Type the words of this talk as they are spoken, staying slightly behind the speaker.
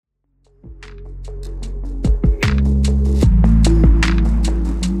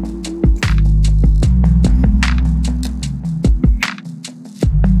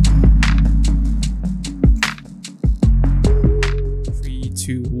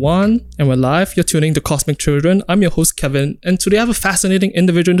everyone, and we're live. You're tuning to Cosmic Children. I'm your host, Kevin, and today I have a fascinating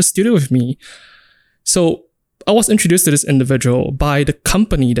individual in the studio with me. So, I was introduced to this individual by the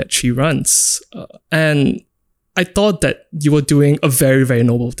company that she runs, and I thought that you were doing a very, very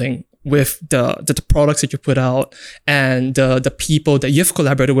noble thing with the products that you put out and the people that you've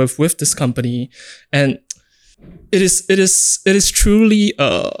collaborated with this company, and it is truly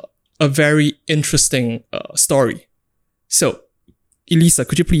a very interesting story. So, Elisa,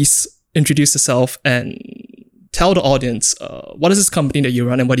 could you please introduce yourself and tell the audience what is this company that you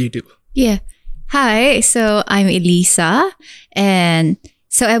run and what do you do? Yeah. Hi, so I'm Elisa, and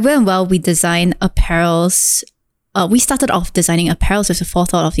so at Well, we design apparels. We started off designing apparels with the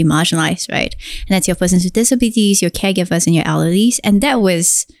forethought of the marginalized, right? And that's your persons with disabilities, your caregivers, and your elderlies. And that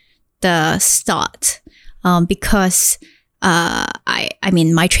was the start, because I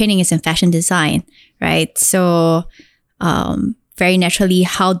mean, my training is in fashion design, right? So very naturally,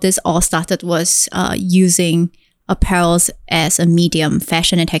 how this all started was using apparels as a medium,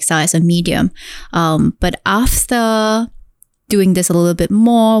 fashion and textile as a medium. But after doing this a little bit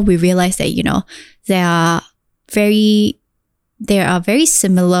more, we realized that, you know, there are very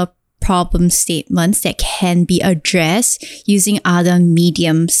similar problem statements that can be addressed using other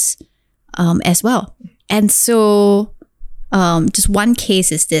mediums as well. And so just one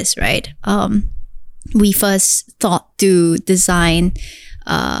case is this, right? We first thought to design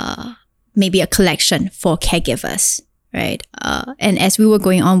maybe a collection for caregivers, right? And as we were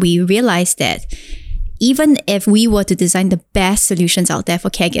going on, we realized that even if we were to design the best solutions out there for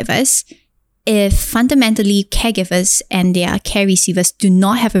caregivers, if fundamentally caregivers and their care receivers do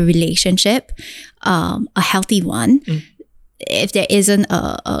not have a relationship, a healthy one, if there isn't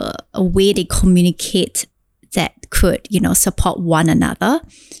a way they communicate that could, you know, support one another,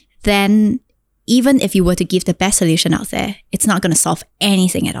 then even if you were to give the best solution out there, it's not going to solve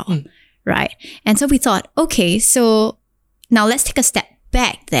anything at all. Right. And so we thought, okay, so now let's take a step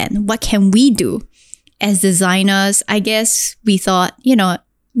back then. What can we do as designers? I guess we thought, you know,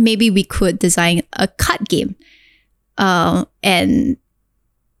 maybe we could design a card game. And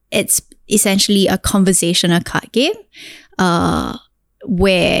it's essentially a conversational card game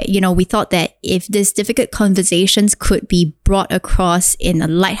where, you know, we thought that if these difficult conversations could be brought across in a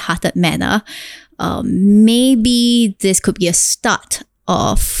lighthearted manner, maybe this could be a start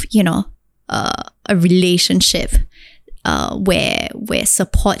of, you know, a relationship where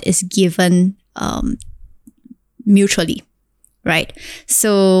support is given mutually, right?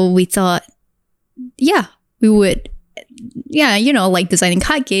 So we thought, yeah, we would, yeah, you know, like designing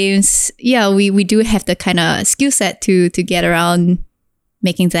card games. Yeah, we do have the kind of skill set to get around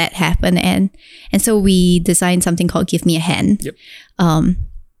making that happen, and so we designed something called Give Me a Hand. Yep.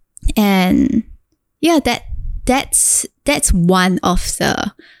 And yeah, that's one of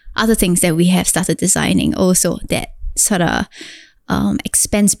the other things that we have started designing also that sort of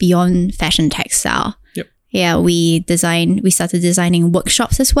expands beyond fashion textile. Yep. Yeah, we started designing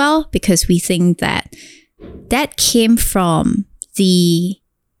workshops as well, because we think that came from the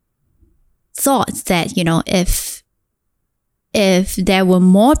thought that, you know, if there were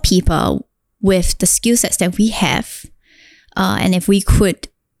more people with the skill sets that we have, and if we could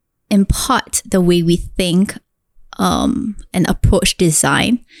impart the way we think and approach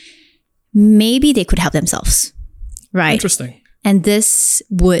design, maybe they could help themselves, right? Interesting. And this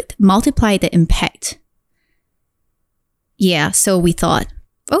would multiply the impact. Yeah, so we thought,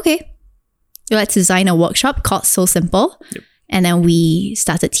 okay, let's design a workshop called So Simple. Yep. And then we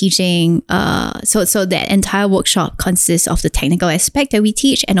started teaching. So that entire workshop consists of the technical aspect that we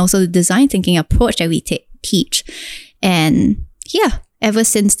teach and also the design thinking approach that we teach. And yeah, ever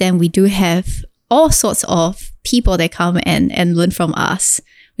since then, we do have all sorts of people that come and learn from us,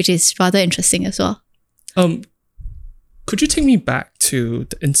 which is rather interesting as well. Could you take me back to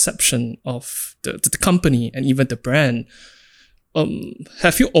the inception of the company and even the brand?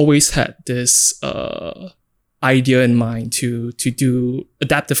 Have you always had this idea in mind to do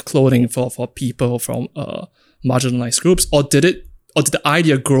adaptive clothing for people from marginalized groups, or did the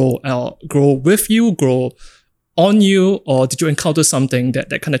idea grow with you, grow on you, or did you encounter something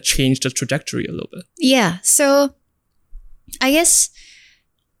that kind of changed the trajectory a little bit? Yeah, so I guess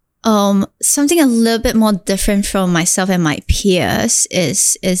something a little bit more different from myself and my peers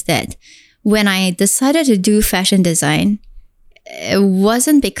is that when I decided to do fashion design, it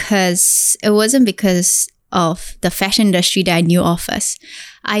wasn't because of the fashion industry that I knew of first.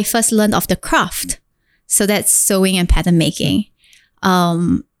 I first learned of the craft. So that's sewing and pattern making.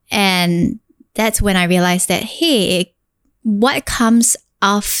 And that's when I realized that, hey, what comes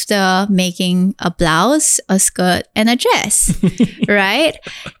after making a blouse, a skirt, and a dress, right?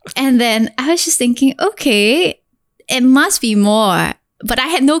 And then I was just thinking, okay, it must be more, but I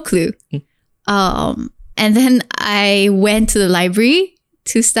had no clue. And then I went to the library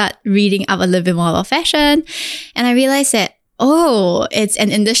to start reading up a little bit more about fashion, and I realized that, oh, it's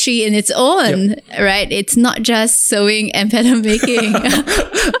an industry in its own, right? It's not just sewing and pattern making.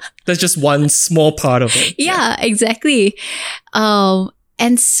 That's just one small part of it. Yeah, exactly.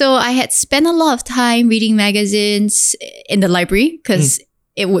 And so I had spent a lot of time reading magazines in the library because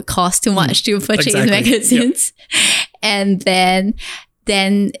it would cost too much to purchase magazines. And then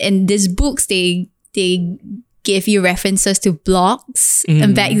in these books, they give you references to blogs.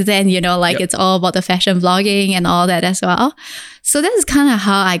 And back then, it's all about the fashion blogging and all that as well. So that is kind of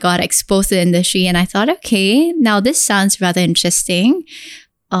how I got exposed to the industry. And I thought, okay, now this sounds rather interesting.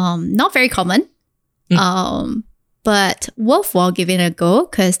 Not very common, but worthwhile giving it a go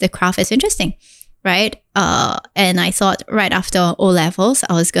because the craft is interesting, right? And I thought right after O levels,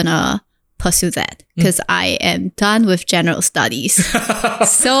 I was gonna pursue that because I am done with general studies.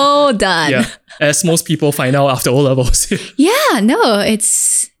 So done. Yeah, as most people find out after O levels. Yeah, no,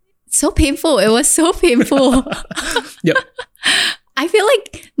 it's so painful. It was so painful. Yep. I feel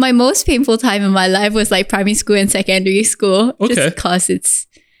like my most painful time in my life was like primary school and secondary school. Okay. Just because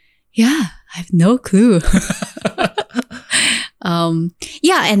I have no clue.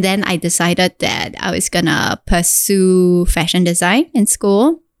 And then I decided that I was gonna pursue fashion design in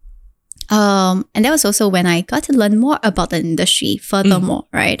school. And that was also when I got to learn more about the industry furthermore,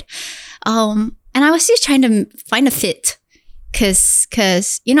 right? And I was just trying to find a fit. Cause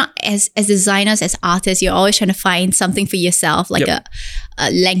as designers, as artists, you're always trying to find something for yourself, like a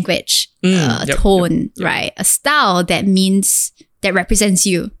language, tone, right? A style that represents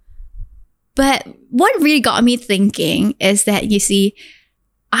you. But what really got me thinking is that, you see,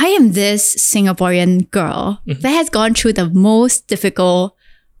 I am this Singaporean girl that has gone through the most difficult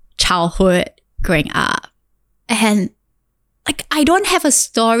childhood growing up. And like, I don't have a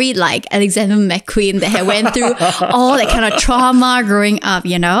story like Alexander McQueen that had went through all that kind of trauma growing up,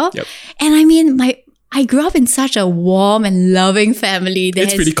 Yep. And I mean, I grew up in such a warm and loving family.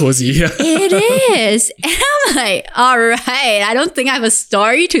 It's pretty cozy. Yeah. It is. And I'm like, all right, I don't think I have a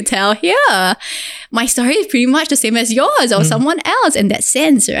story to tell here. My story is pretty much the same as yours or someone else in that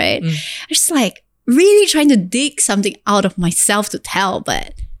sense, right? I'm just like really trying to dig something out of myself to tell,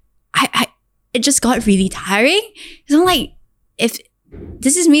 but it just got really tiring. Because I'm like, if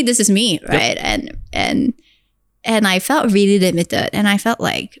this is me, right? Yep. And I felt really limited, and I felt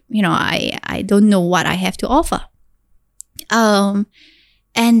like, I don't know what I have to offer.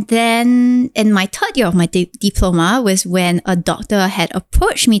 And then in my third year of my diploma was when a doctor had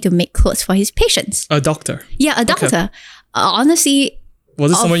approached me to make clothes for his patients. A doctor? Yeah, a doctor. Okay. Honestly.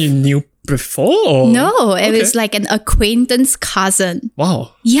 Was it someone you knew before? Or? No, it was like an acquaintance cousin.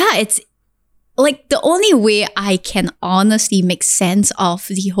 Wow. Yeah, it's like the only way I can honestly make sense of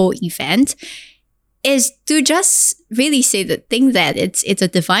the whole event is to just really say the thing that it's a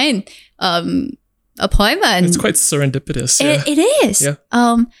divine appointment. It's quite serendipitous. Yeah. It is. Yeah.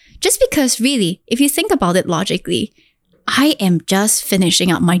 Just because really, if you think about it logically, I am just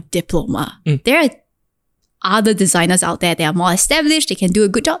finishing up my diploma. There are other designers out there that are more established, they can do a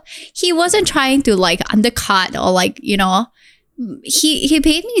good job. He wasn't trying to like undercut or like, he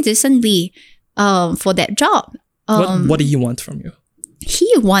paid me decently for that job. What did he want from you?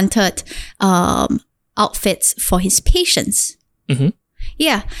 He wanted outfits for his patients.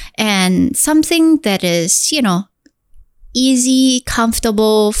 Yeah. And something that is, easy,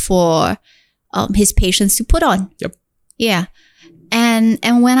 comfortable for his patients to put on. Yep. Yeah. And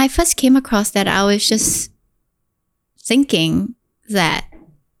when I first came across that, I was just thinking that,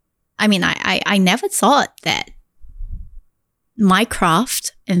 I never thought that my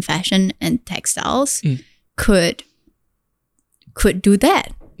craft in fashion and textiles could do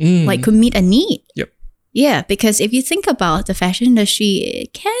that. Like could meet a need. Yep. Yeah, because if you think about the fashion industry,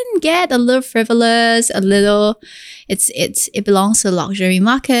 it can get a little frivolous, it belongs to the luxury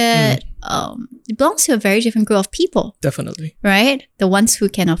market. It belongs to a very different group of people. Definitely. Right? The ones who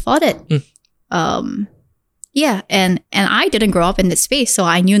can afford it. Yeah, and I didn't grow up in that space, so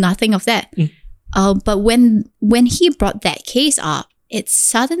I knew nothing of that. But when he brought that case up, it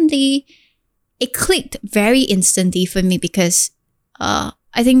clicked very instantly for me because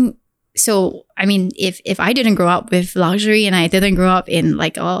I think so. I mean, if I didn't grow up with luxury and I didn't grow up in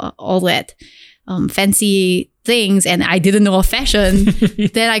like all that fancy things and I didn't know of fashion,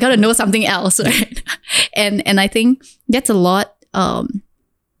 then I got to know something else, right? And I think that's a lot about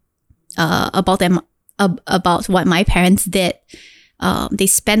them, about what my parents did they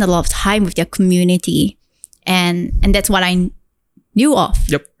spend a lot of time with their community, and that's what I knew of.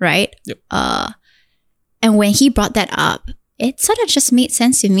 Yep. Right. Yep. And when he brought that up, it sort of just made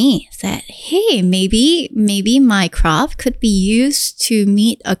sense to me that, hey, maybe my craft could be used to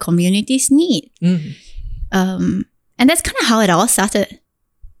meet a community's need. And that's kind of how it all started.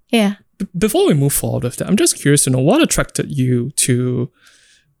 Yeah. Before we move forward with that, I'm just curious to know what attracted you to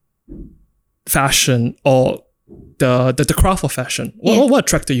fashion or the craft of fashion. What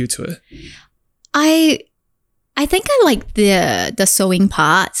attracted you to it? I think I like the sewing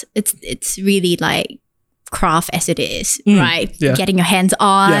part. It's really like craft as it is, right? Yeah. Getting your hands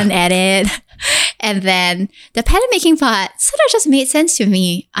on at it. And then the pattern making part sort of just made sense to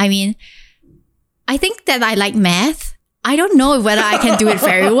me. I mean, I think that I like math. I don't know whether I can do it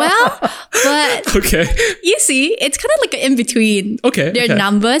very well, but Okay. you see, it's kind of like an in-between. Okay. There are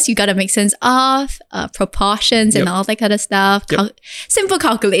numbers you got to make sense of, proportions and all that kind of stuff. Yep. Simple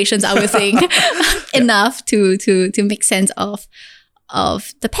calculations, I would think, enough to make sense of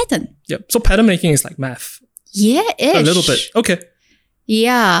the pattern. Yep. So pattern making is like math. Yeah, A little bit. Okay.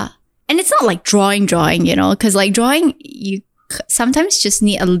 Yeah. And it's not like drawing, because like drawing, you sometimes just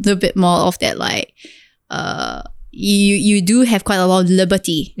need a little bit more of that, like, you do have quite a lot of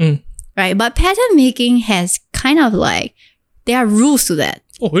liberty, right? But pattern making has kind of like, there are rules to that.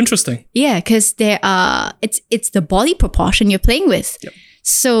 Oh, interesting. Yeah, because it's the body proportion you're playing with. Yep.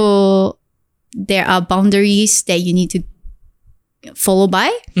 So there are boundaries that you need to follow by.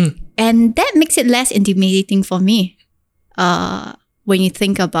 And that makes it less intimidating for me when you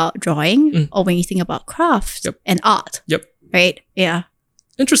think about drawing or when you think about craft and art. Yep. Right? Yeah.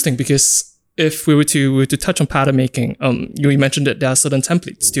 Interesting, because if we were to touch on pattern making, you mentioned that there are certain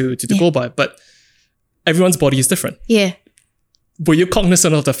templates to go by, but everyone's body is different. Yeah. Were you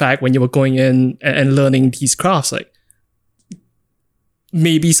cognizant of the fact when you were going in and learning these crafts, like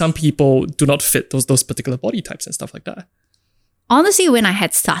maybe some people do not fit those particular body types and stuff like that? Honestly, when I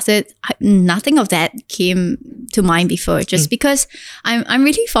had started, nothing of that came to mind before, just because I'm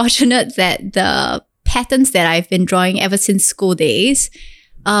really fortunate that the patterns that I've been drawing ever since school days,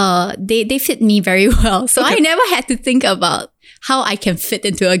 they fit me very well. So I never had to think about how I can fit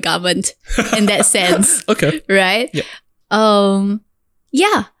into a garment in that sense. Okay. Right? Yeah.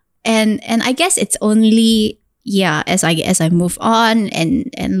 Yeah. And I guess it's only, as I move on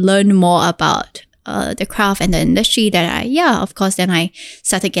and learn more about the craft and the industry that then I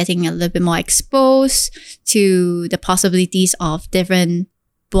started getting a little bit more exposed to the possibilities of different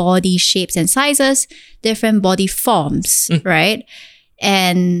body shapes and sizes, different body forms, right?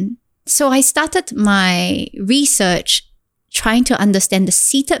 And so I started my research trying to understand the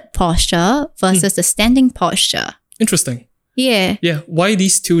seated posture versus the standing posture. Interesting. Yeah. Yeah. Why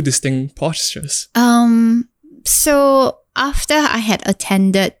these two distinct postures? So after I had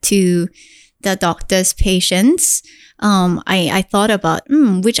attended to the doctor's patients, I thought about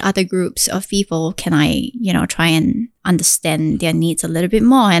which other groups of people can I, try and understand their needs a little bit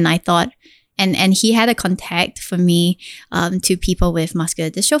more. And I thought, and he had a contact for me to people with muscular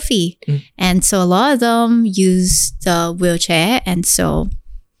dystrophy. And so a lot of them use the wheelchair. And so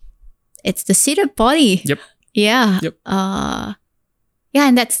it's the seated body. Yep. Yeah. Yep.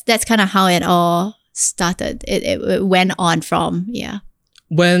 And that's kind of how it all started. It went on from,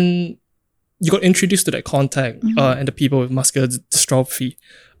 When you got introduced to that contact and the people with muscular dystrophy,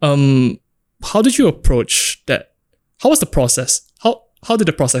 how did you approach that? How was the process? How did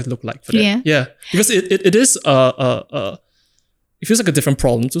the process look like for that? Yeah. Because it is it feels like a different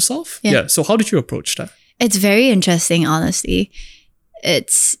problem to solve. Yeah. So how did you approach that? It's very interesting, honestly.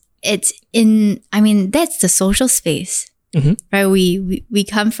 That's the social space. Right? We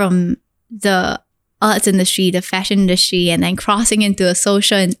come from the arts industry, the fashion industry, and then crossing into a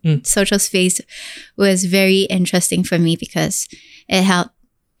social space was very interesting for me because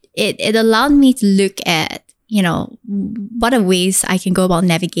it allowed me to look at, what are ways I can go about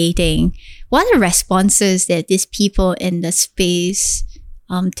navigating, what are the responses that these people in the space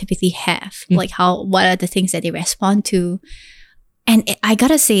typically have, like what are the things that they respond to. And I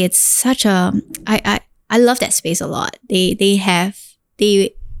gotta say, it's such I love that space a lot.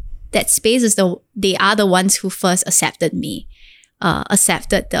 That space is they are the ones who first accepted me,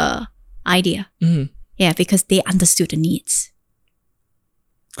 accepted the idea. Yeah, because they understood the needs.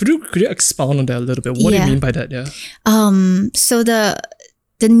 Could you expound on that a little bit? What do you mean by that? Yeah. So the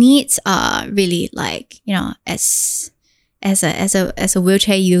needs are really like, as a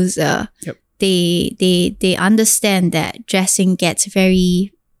wheelchair user, they understand that dressing gets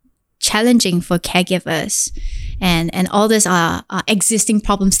very challenging for caregivers. And all these are existing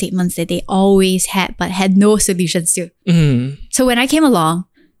problem statements that they always had but had no solutions to. So when I came along,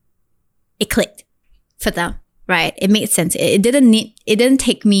 it clicked for them, right? It made sense. It didn't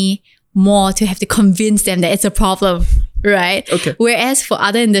take me more to have to convince them that it's a problem, right? Okay. Whereas for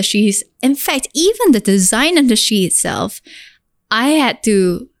other industries, in fact, even the design industry itself, I had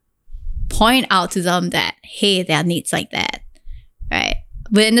to point out to them that, hey, there are needs like that, right?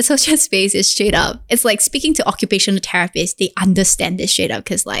 But in the social space, it's straight up. It's like speaking to occupational therapists. They understand this straight up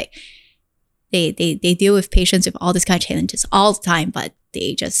because like they deal with patients with all these kind of challenges all the time, but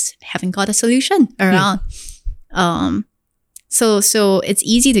they just haven't got a solution around. So it's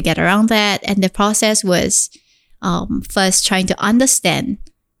easy to get around that. And the process was first trying to understand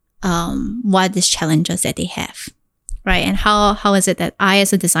what are these challenges that they have, right? And how is it that I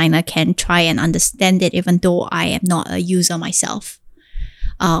as a designer can try and understand it even though I am not a user myself.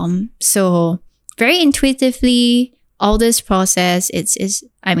 So very intuitively, all this process,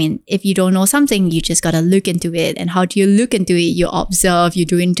 I mean, if you don't know something, you just got to look into it. And how do you look into it? You observe, you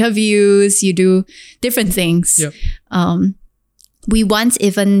do interviews, you do different things. Yeah. We once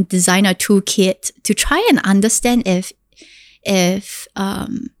even designed a toolkit to try and understand if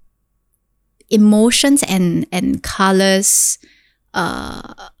emotions and colors,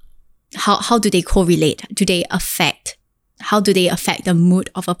 how do they correlate? How do they affect the mood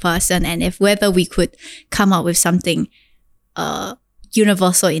of a person? And if whether we could come up with something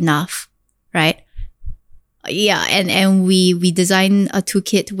universal enough, right? Yeah, and we design a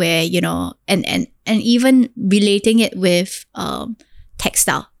toolkit where, you know, and even relating it with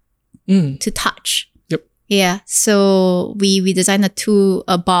textile to touch. Yep. Yeah. So we designed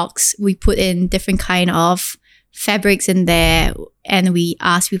a box. We put in different kind of fabrics in there, and we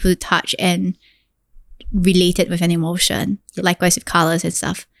ask people to touch and relate it with an emotion. Yep. Likewise with colors and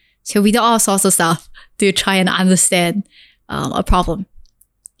stuff. So we do all sorts of stuff to try and understand a problem.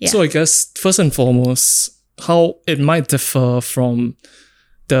 Yeah. So I guess first and foremost, how it might differ from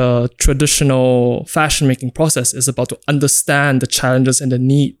the traditional fashion making process is about to understand the challenges and the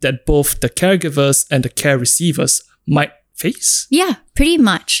need that both the caregivers and the care receivers might face. Yeah, pretty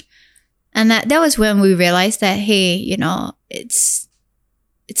much. And that was when we realized that, hey, you know, it's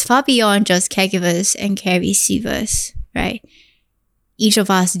far beyond just caregivers and care receivers, right? Each of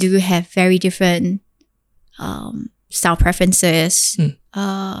us do have very different style preferences,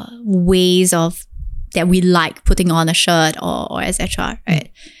 ways of that we like putting on a shirt or etc. Right?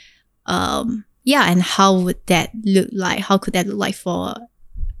 Yeah, and how would that look like? How could that look like for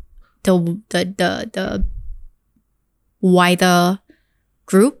the wider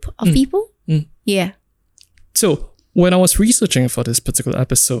group of people? Yeah. So when I was researching for this particular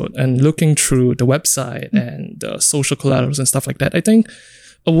episode and looking through the website and the social collaterals and stuff like that, I think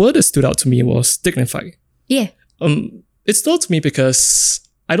a word that stood out to me was dignified. Yeah. It stood out to me because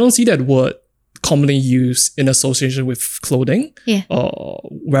I don't see that word commonly used in association with clothing or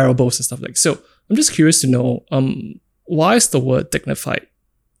wearables and stuff like that. So I'm just curious to know, why is the word dignified?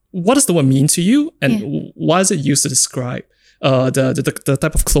 What does the word mean to you? And why is it used to describe the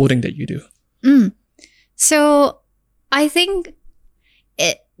type of clothing that you do? So I think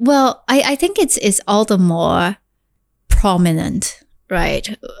I think it's all the more prominent,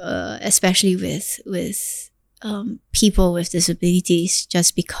 right? Especially with people with disabilities,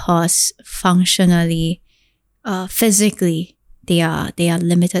 just because functionally, physically, they are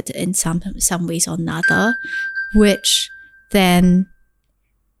limited in some ways or another, which then,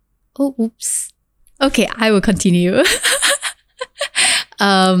 okay, I will continue.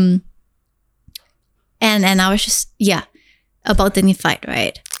 And I was just, about dignified,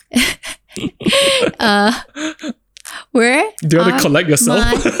 right? Where do you want to collect yourself?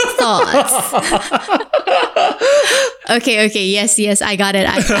 My thoughts. Okay, yes, I got it.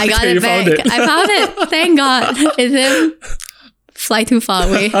 I got it back. I found it. Thank God. It didn't fly too far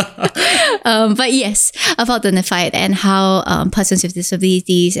away. But yes, about dignified and how persons with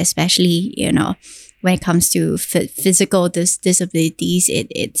disabilities, especially, you know, when it comes to physical disabilities,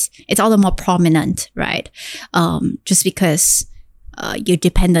 it's all the more prominent, right? Just because you're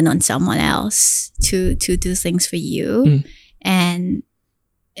dependent on someone else to do things for you, and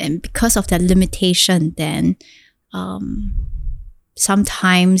because of that limitation, then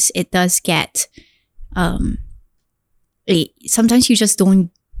sometimes it does get sometimes you just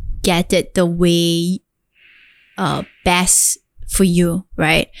don't get it the way best for you,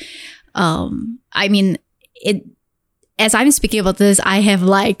 right? I mean, as I'm speaking about this, I have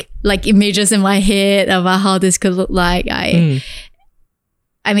like images in my head about how this could look like.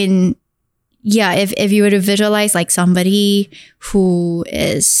 I mean, yeah, if you were to visualize like somebody who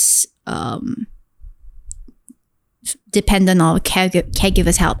is dependent on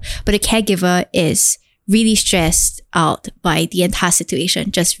caregiver's help, but the caregiver is really stressed out by the entire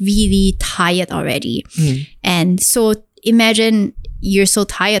situation, just really tired already. And so imagine you're so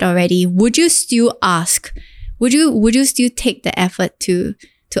tired already. Would you still ask? Would you still take the effort to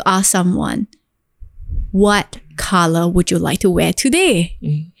ask someone, what color would you like to wear today?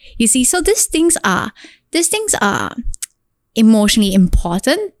 You see, so these things are emotionally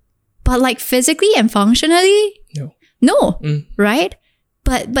important, but like physically and functionally, no, right?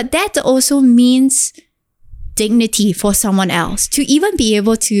 But that also means dignity for someone else to even be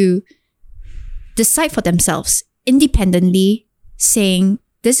able to decide for themselves independently, saying,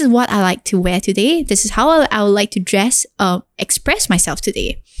 this is what I like to wear today. This is how I would like to dress, express myself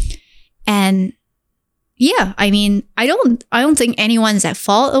today. And yeah, I mean, I don't think anyone's at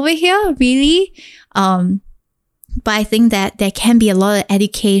fault over here, really. But I think that there can be a lot of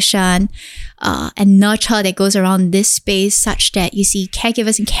education and nurture that goes around this space, such that you see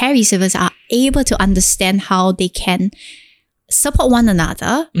caregivers and care receivers are able to understand how they can support one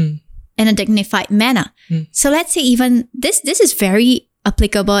another in a dignified manner. So let's say even this is very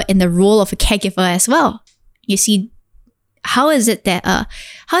applicable in the role of a caregiver as well. You see, how is it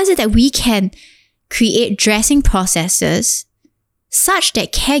that we can create dressing processes such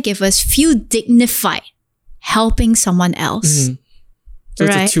that caregivers feel dignified helping someone else? So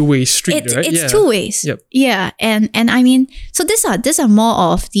right? It's a two-way street, right? It's two ways. Yep. Yeah. And I mean, so these are more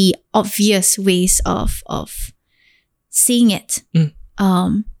of the obvious ways of seeing it.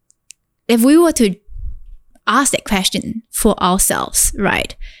 If we were to ask that question for ourselves,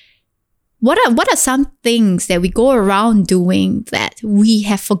 right? What are some things that we go around doing that we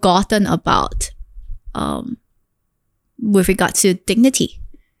have forgotten about with regard to dignity?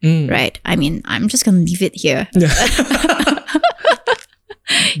 Right? I mean, I'm just going to leave it here.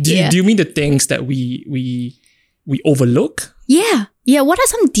 Do you mean the things that we overlook? Yeah. What are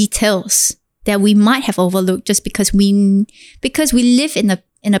some details that we might have overlooked just because we live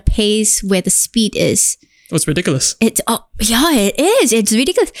in a pace where the speed is... Oh, it's ridiculous. It is. It's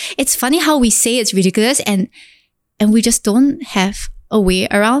ridiculous. It's funny how we say it's ridiculous and we just don't have a way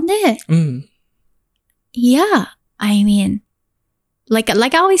around it. Yeah. I mean... Like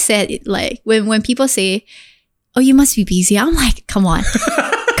I always said, like when people say, "Oh, you must be busy," I'm like, "Come on,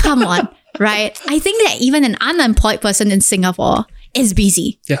 come on," right? I think that even an unemployed person in Singapore is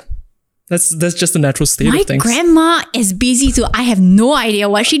busy. Yeah, that's just the natural state of things. My grandma is busy too. I have no idea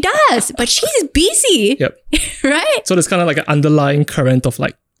what she does, but she's busy. Yep. Right. So there's kind of like an underlying current of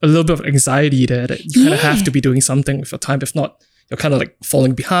like a little bit of anxiety there that you kind of have to be doing something with your time. If not, you're kind of like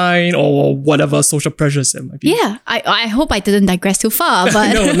falling behind or whatever social pressures it might be. Yeah, I hope I didn't digress too far,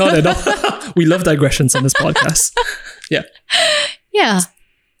 but no, not at all. We love digressions on this podcast. Yeah. Yeah.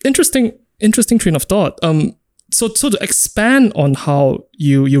 Interesting train of thought. So to expand on how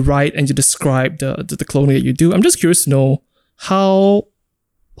you write and you describe the clothing that you do, I'm just curious to know how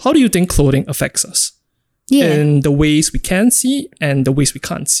do you think clothing affects us? Yeah. In the ways we can see and the ways we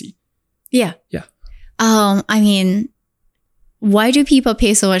can't see. Yeah. Yeah. I mean, why do people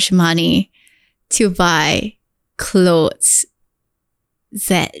pay so much money to buy clothes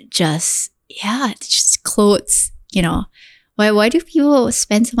that just clothes, you know? Why do people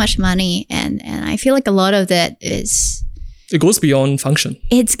spend so much money? And I feel like a lot of that is... It goes beyond function.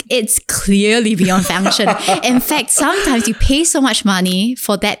 It's clearly beyond function. In fact, sometimes you pay so much money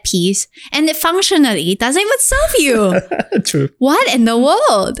for that piece and it functionally doesn't even serve you. True. What in the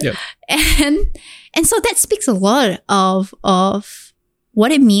world? Yep. And so that speaks a lot of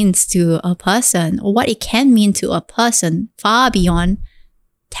what it means to a person, or what it can mean to a person far beyond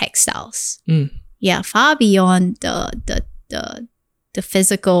textiles. Yeah, far beyond the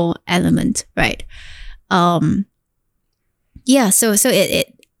physical element, right? Yeah, so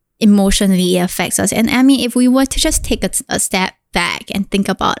it emotionally affects us. And I mean, if we were to just take a step back and think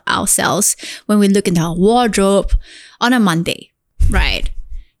about ourselves when we look into our wardrobe on a Monday, right?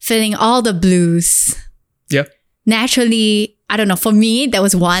 Feeling all the blues. Yeah. Naturally, I don't know, for me, there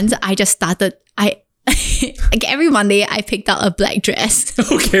was once I just started, like every Monday I picked out a black dress.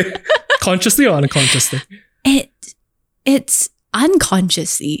 Okay. Consciously or unconsciously? It's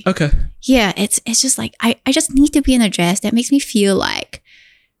unconsciously. Okay. Yeah, it's just like I just need to be in a dress that makes me feel like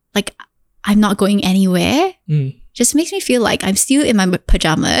I'm not going anywhere. Just makes me feel like I'm still in my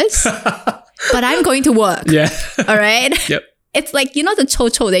pajamas, but I'm going to work. Yeah. All right? Yep. It's like, you know, the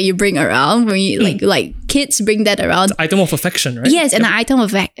cho-cho that you bring around when you like kids bring that around. It's an item of affection, right? Yes, an item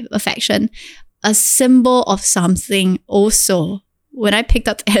of affection. A symbol of something also. When I picked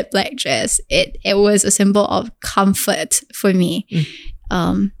up that black dress, it was a symbol of comfort for me.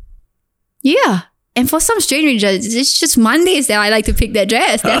 Yeah. And for some strange reason, it's just Mondays that I like to pick that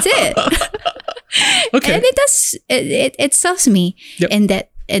dress. That's it. Okay. And it serves me in that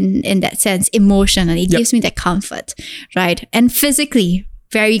sense emotionally. It gives me that comfort, right? And physically,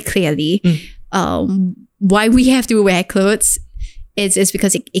 very clearly, why we have to wear clothes is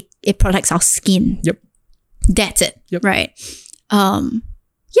because it protects our skin. Yep. That's it. Yep. Right.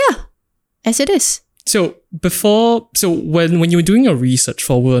 Yeah, as it is. So when you were doing your research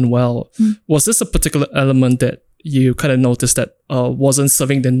for Well and Well, was this a particular element that you kind of noticed that wasn't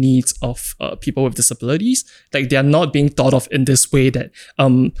serving the needs of people with disabilities? Like they are not being thought of in this way that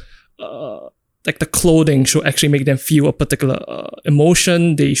like the clothing should actually make them feel a particular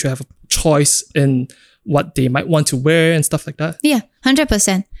emotion. They should have a choice in what they might want to wear and stuff like that. Yeah,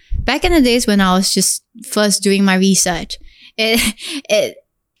 100%. Back in the days when I was just first doing my research, it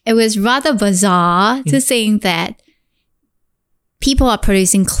was rather bizarre to think that people are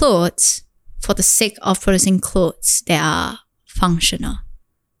producing clothes for the sake of producing clothes that are functional.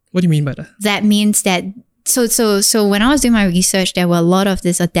 What do you mean by that? That means that so when I was doing my research, there were a lot of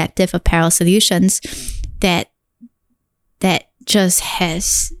these adaptive apparel solutions that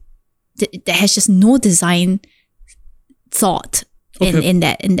has just no design thought in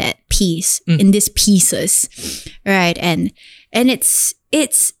that piece, in these pieces, right? And it's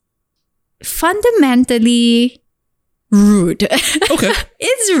fundamentally rude. Okay.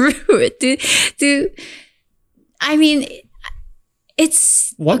 It's rude to I mean,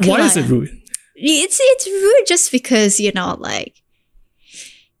 it's why is it rude? It's rude just because, like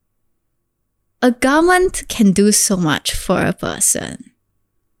a garment can do so much for a person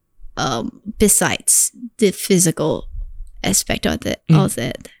besides the physical aspect of it,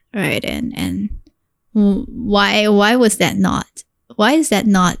 right? And why is that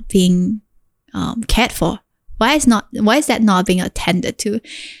not being cared for? Why is that not being attended to?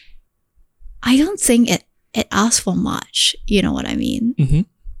 I don't think it asks for much. You know what I mean?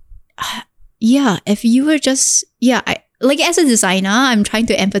 Yeah, if you were just as a designer, I'm trying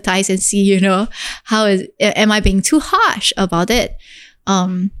to empathize and see, am I being too harsh about it?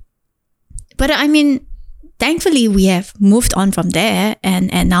 But I mean, thankfully we have moved on from there, and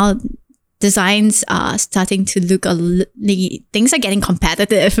now designs are starting to look things are getting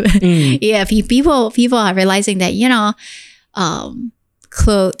competitive. Yeah, people are realizing that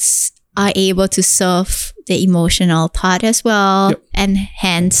clothes are able to serve the emotional part as well, and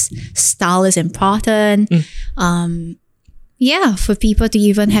hence style is important. For people to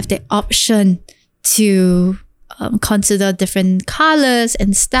even have the option to consider different colors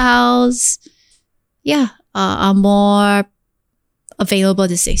and styles, are more available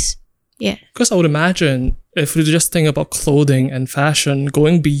these days. Yeah. Because I would imagine if we just think about clothing and fashion,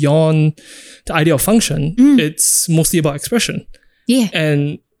 going beyond the idea of function, it's mostly about expression. Yeah.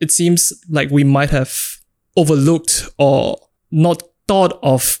 And it seems like we might have overlooked or not thought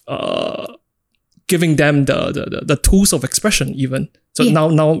of giving them the tools of expression even. So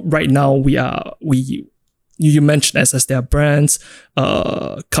right now you mentioned as there are brands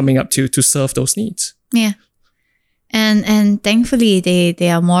coming up to serve those needs. Yeah. And thankfully they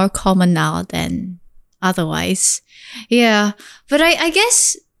are more common now than otherwise. Yeah. But I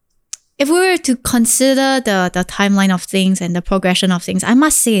guess if we were to consider the timeline of things and the progression of things, I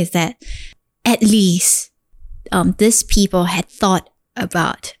must say is that at least these people had thought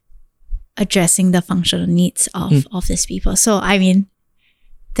about addressing the functional needs of these people. So I mean,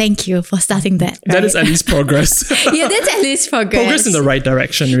 thank you for starting that. Right? That is at least progress. Yeah, that's at least progress. Progress in the right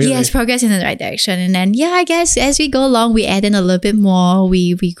direction, really. Yes, progress in the right direction. And then, I guess as we go along, we add in a little bit more.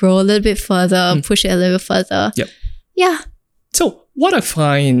 We grow a little bit further, push it a little bit further. Yep. Yeah. So what I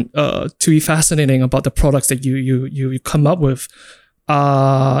find to be fascinating about the products that you come up with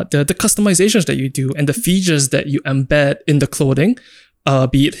are the customizations that you do and the features that you embed in the clothing,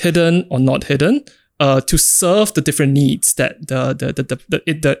 be it hidden or not hidden, to serve the different needs that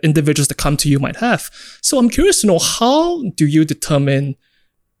the individuals that come to you might have. So I'm curious to know, how do you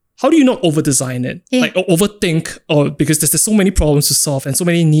not over-design it? Yeah. Like, or overthink, or because there's so many problems to solve and so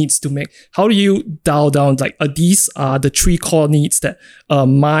many needs to make. How do you dial down, like, these are the 3 core needs that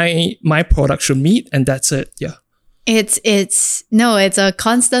my product should meet, and that's it? Yeah. It's a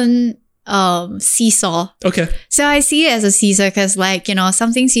constant seesaw. Okay. So I see it as a seesaw because,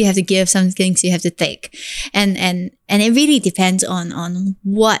 some things you have to give, some things you have to take, and it really depends on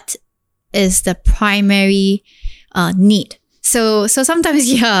what is the primary need. So sometimes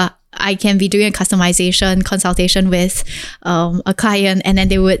I can be doing a customization consultation with a client, and then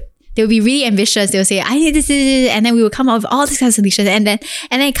they'll be really ambitious. They'll say, I need this, and then we will come up with all these kinds of solutions, and then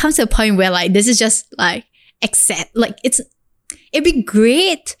it comes to a point where this is just accept, it'd be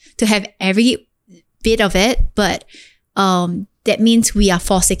great to have every bit of it, but that means we are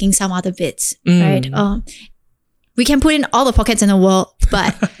forsaking some other bits, right? We can put in all the pockets in the world,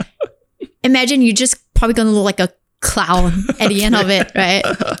 but imagine you're just probably going to look like a clown at the end of it, right?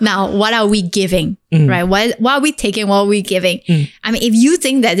 Now, what are we giving, right? What are we taking? What are we giving? I mean, if you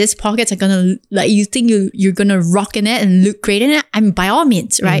think that these pockets are going to, like, you think you're going to rock in it and look great in it, I mean, by all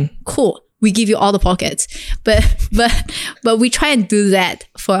means, right? Cool. We give you all the pockets, but we try and do that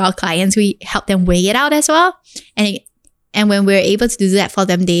for our clients. We help them weigh it out as well. And when we're able to do that for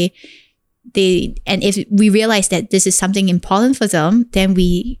them, and if we realize that this is something important for them, then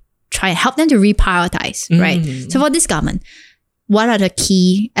we try and help them to reprioritize, right? So for this garment, what are the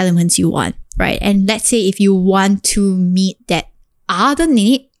key elements you want, right? And let's say if you want to meet that other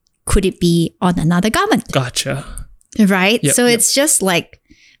need, could it be on another garment? Gotcha. Right? So it's just like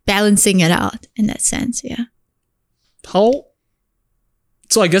balancing it out in that sense, yeah. So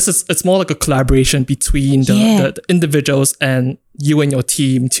I guess it's more like a collaboration between the individuals and you and your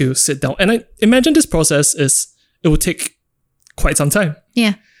team to sit down. And I imagine this process it will take quite some time.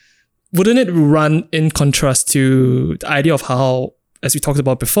 Yeah. Wouldn't it run in contrast to the idea of how, as we talked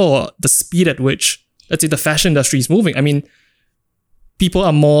about before, the speed at which, let's say, the fashion industry is moving? I mean, people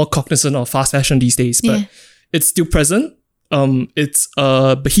are more cognizant of fast fashion these days, but it's still present. It's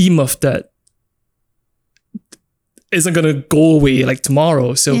a behemoth that isn't going to go away like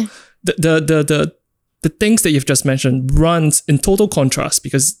tomorrow. So the things that you've just mentioned runs in total contrast,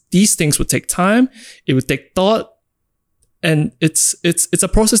 because these things would take time, it would take thought, and it's a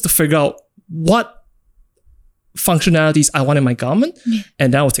process to figure out what functionalities I want in my garment,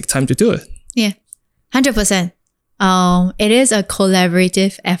 and that will take time to do it. Yeah, 100%. It is a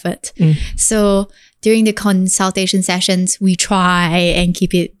collaborative effort. So during the consultation sessions, we try and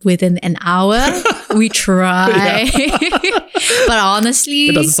keep it within an hour. We try. But honestly,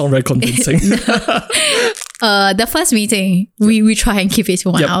 it doesn't sound very convincing. The first meeting, we try and keep it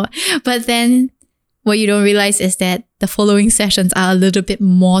to 1 hour. But then what you don't realize is that the following sessions are a little bit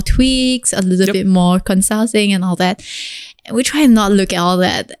more tweaks, a little bit more consulting and all that. And we try and not look at all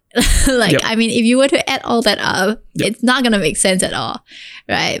that. I mean, if you were to add all that up, it's not going to make sense at all,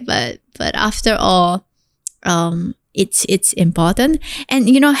 right? But after all, it's important. And,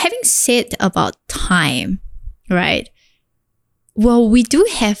 you know, having said about time, right? Well,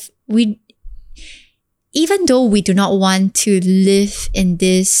 even though we do not want to live in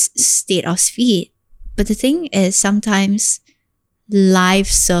this state of speed, but the thing is, sometimes life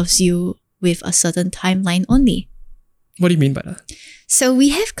serves you with a certain timeline only. What do you mean by that? So we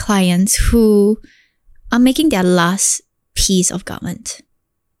have clients who are making their last piece of garment,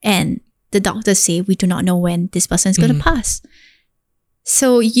 and the doctors say we do not know when this person is going to pass.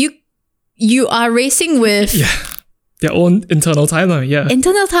 So you are racing with their own internal timeline.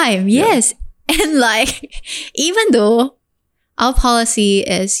 Internal time, yes. And like, even though our policy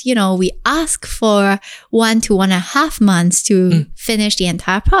is, you know, we ask for 1 to 1.5 months to finish the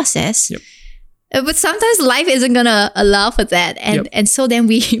entire process. But sometimes life isn't going to allow for that. And so then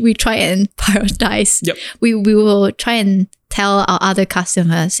we try and prioritize. We will try and tell our other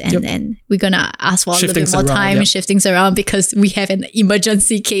customers, and then we're going to ask for a little bit more time and shift things around because we have an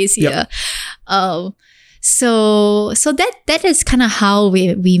emergency case here. So that is kind of how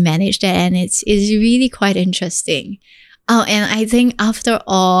we manage that. And it's really quite interesting. And I think after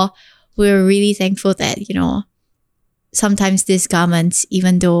all, we're really thankful that, you know, sometimes these garments,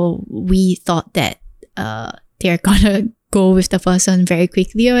 even though we thought that they're gonna go with the person very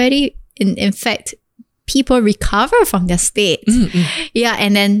quickly already, in fact, people recover from their state.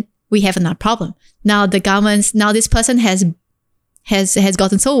 And then we have another problem. Now the garments, this person has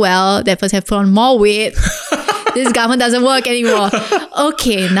gotten so well, that person has put on more weight. This garment doesn't work anymore.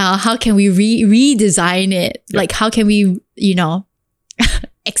 Okay, now how can we redesign it? Like, how can we, you know,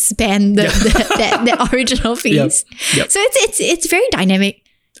 expand the original piece? So it's very dynamic.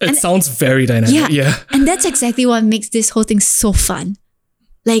 It sounds very dynamic. And that's exactly what makes this whole thing so fun.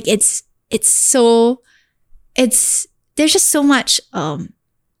 Like, there's just so much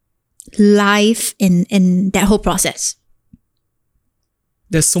life in that whole process.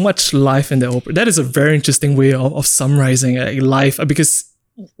 There's so much life in the opera. That is a very interesting way of summarizing life, because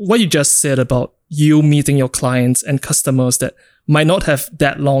what you just said about you meeting your clients and customers that might not have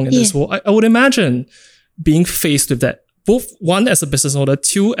that long in this world, I would imagine being faced with that, both one as a business owner,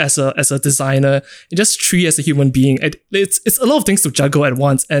 two as a designer, and just three as a human being. It's a lot of things to juggle at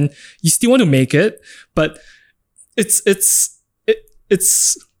once, and you still want to make it, but it's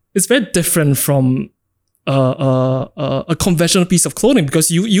very different from a conventional piece of clothing,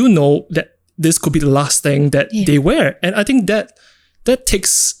 because you know that this could be the last thing that they wear. And I think that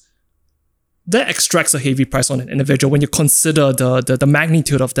extracts a heavy price on an individual when you consider the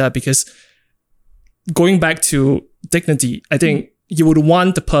magnitude of that, because going back to dignity, I think you would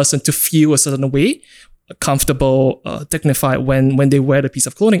want the person to feel a certain way, comfortable, dignified when they wear the piece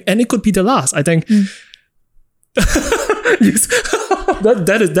of clothing, and it could be the last. I think yes.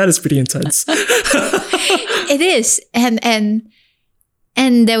 that is pretty intense. It is,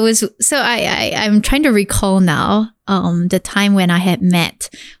 and there was, so I'm trying to recall now the time when I had met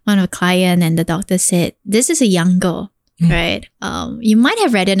one of the client and the doctor said, this is a young girl, right? You might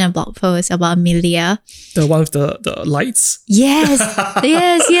have read it in a blog post about Amelia. The one with the lights? Yes,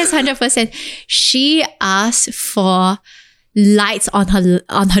 yes, 100%. She asked for lights on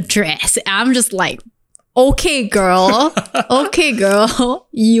her dress. I'm just like, okay, girl.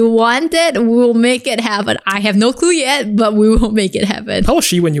 You want it? We'll make it happen. I have no clue yet, but we will make it happen. How was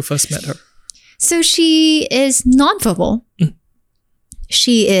she when you first met her? So she is nonverbal.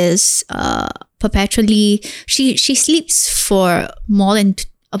 She is perpetually, she sleeps for more than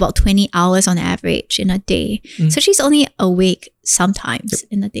about 20 hours on average in a day. So she's only awake sometimes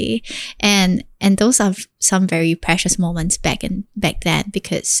in a day. And those are some very precious moments back then,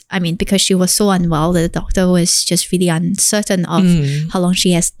 because she was so unwell, the doctor was just really uncertain of how long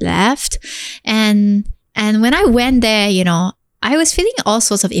she has left. And when I went there, I was feeling all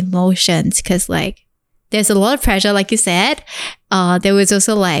sorts of emotions, because like there's a lot of pressure, like you said. There was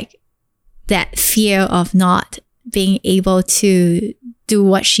also like that fear of not being able to do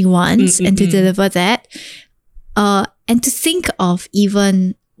what she wants and to deliver that. And to think of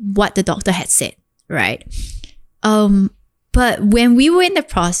even what the doctor had said, right? But when we were in the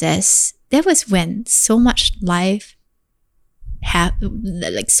process, that was when so much of life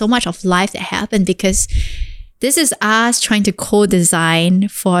that happened, because this is us trying to co-design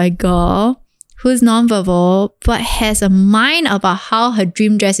for a girl who's nonverbal but has a mind about how her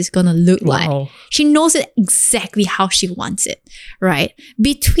dream dress is going to look like. She knows it exactly how she wants it, right?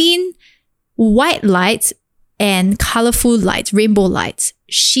 Between white lights and colorful lights, rainbow lights,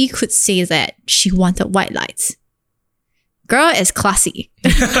 she could say that she wanted white lights. Girl is classy.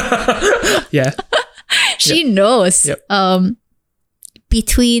 Yeah. She knows.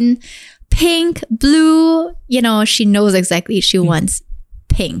 Between pink, blue, she knows exactly she wants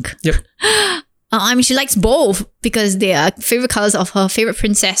pink. Yep. She likes both because they are favorite colors of her favorite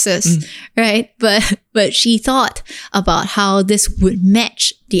princesses, right? But she thought about how this would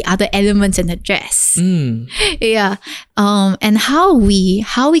match the other elements in the dress. Yeah. And how we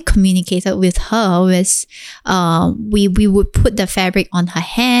communicated with her was we would put the fabric on her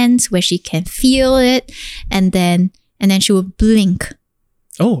hands where she can feel it, and then she would blink.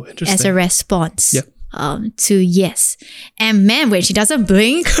 Oh, interesting. As a response. Yep. To yes. And man, when she doesn't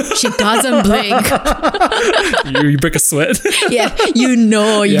blink, she doesn't blink. You break a sweat. Yeah, you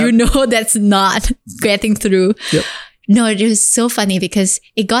know that's not getting through. Yep. No, it was so funny because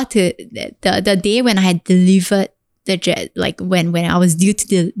it got to the day when I had delivered the dress, like when I was due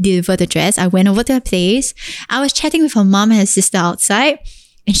to deliver the dress, I went over to her place. I was chatting with her mom and her sister outside,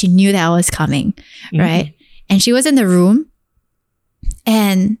 and she knew that I was coming, right? And she was in the room,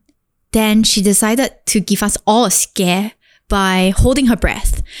 and then she decided to give us all a scare by holding her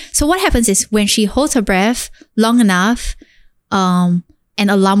breath. So what happens is when she holds her breath long enough, an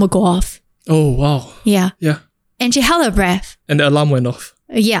alarm will go off. Oh, wow. Yeah. Yeah. And she held her breath. And the alarm went off.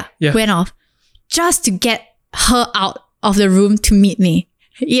 Yeah, went off. Just to get her out of the room to meet me.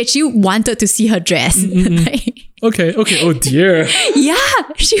 Yeah, she wanted to see her dress. Okay. Oh dear. Yeah,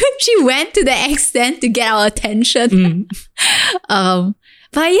 she went to the extent to get our attention.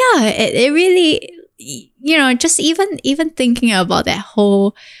 But yeah, it really, just even thinking about that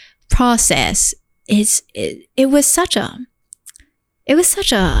whole process, it was such a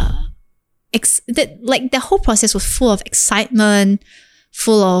the whole process was full of excitement,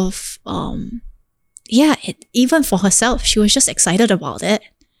 full of even for herself, she was just excited about it.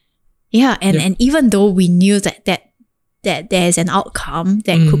 Yeah, and even though we knew that there's an outcome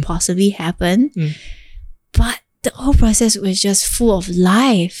that could possibly happen, but the whole process was just full of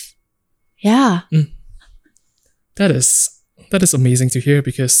life. Yeah. That is amazing to hear,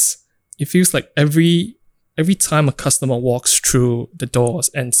 because it feels like every time a customer walks through the doors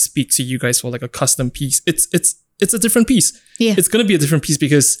and speaks to you guys for like a custom piece, it's a different piece. Yeah. It's going to be a different piece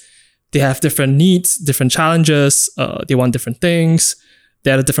because they have different needs, different challenges, they want different things.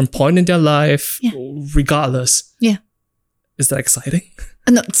 They're at a different point in their life, regardless. Yeah. Is that exciting?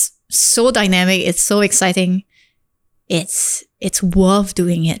 No, it's so dynamic. It's so exciting. It's worth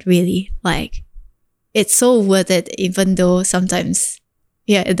doing it, really. Like, it's so worth it, even though sometimes,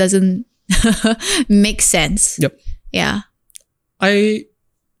 it doesn't makes sense. Yep. Yeah.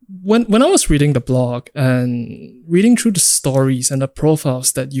 When I was reading the blog and reading through the stories and the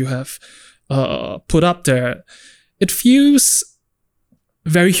profiles that you have put up there, it feels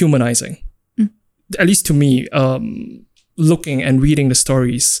very humanizing. At least to me, looking and reading the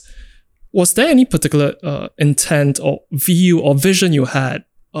stories. Was there any particular intent or view or vision you had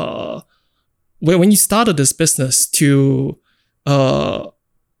when you started this business to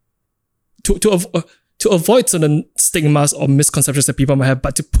avoid certain stigmas or misconceptions that people might have,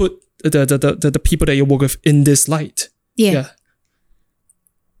 but to put the people that you work with in this light? Yeah.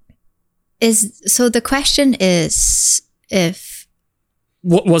 So the question is, if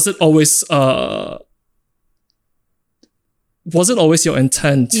was it always your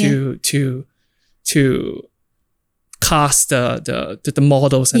intent to cast the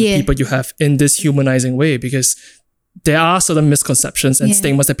models and people you have in this humanizing way? Because there are certain misconceptions and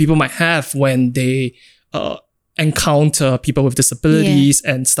stigmas that people might have when they encounter people with disabilities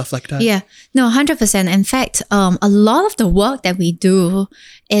and stuff like that. Yeah, no, 100%. In fact, a lot of the work that we do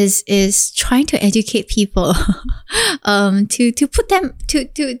is trying to educate people, to put them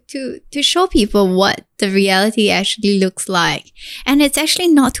to show people what the reality actually looks like, and it's actually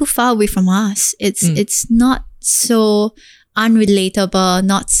not too far away from us. It's not so unrelatable,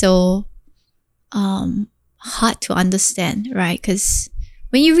 not so hard to understand, right? Because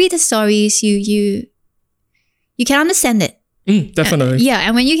when you read the stories, you can understand it. Definitely.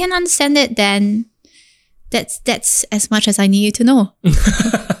 And when you can understand it, then that's as much as I need you to know.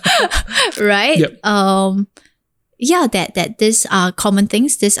 Right? Yep. That these are common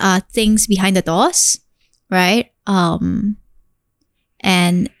things. These are things behind the doors, right? And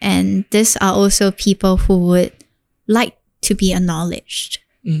these are also people who would like to be acknowledged,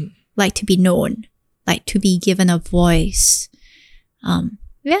 like to be known, like to be given a voice.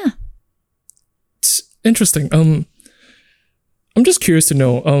 It's interesting. I'm just curious to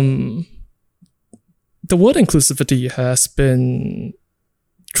know, the word inclusivity has been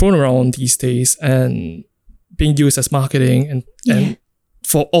thrown around these days and being used as marketing and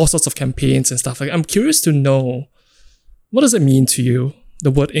for all sorts of campaigns and stuff. Like, I'm curious to know, what does it mean to you,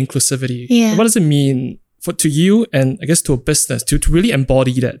 the word inclusivity? Yeah. What does it mean to you and I guess to a business to really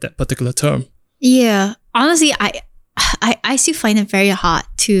embody that particular term? Yeah. Honestly, I still find it very hard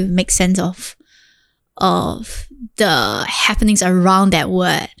to make sense of the happenings around that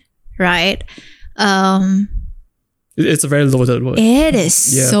word, right? It's a very loaded word. It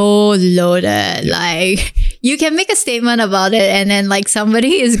is so loaded. Like, you can make a statement about it and then like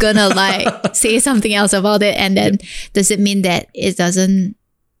somebody is gonna like say something else about it, and then does it mean that does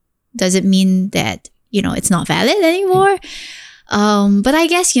it mean that, it's not valid anymore? But I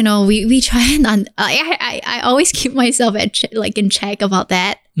guess, we try and I always keep myself in check about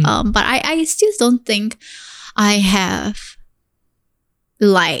that. But I still don't think I have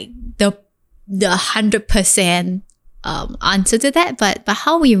like the 100% answer to that. But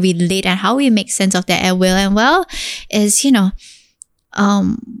how we relate and how we make sense of that at Will and Well is,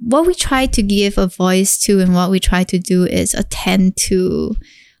 what we try to give a voice to and what we try to do is attend to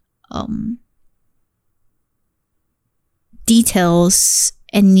details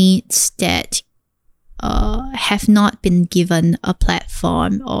and needs that have not been given a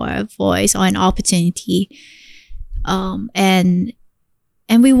platform or a voice or an opportunity, and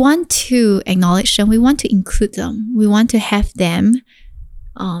we want to acknowledge them. We want to include them. We want to have them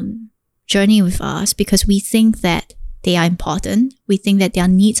journey with us because we think that they are important. We think that their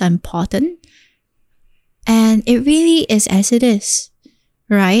needs are important, and it really is as it is,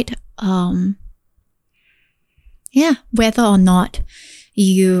 right? Whether or not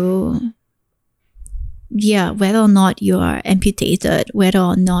you are amputated, whether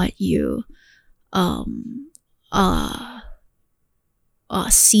or not you are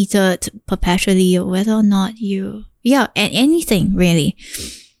seated perpetually, or whether or not and anything really,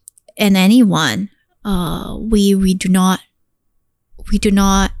 and anyone, we do not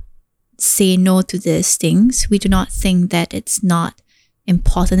say no to these things. We do not think that it's not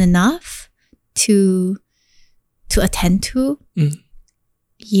important enough to attend to.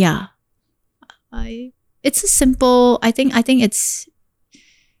 It's a simple, I think it's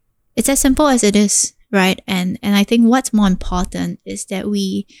as simple as it is, right? And I think what's more important is that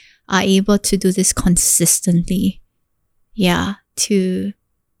we are able to do this consistently.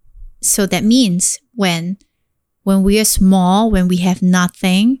 So that means when we are small, when we have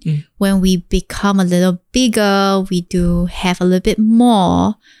nothing, when we become a little bigger, we do have a little bit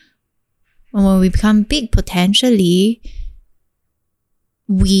more. And when we become big potentially,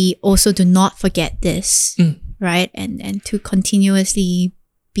 we also do not forget this, right? And to continuously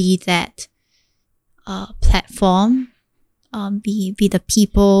be that platform, be the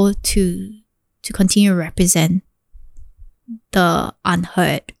people to continue to represent the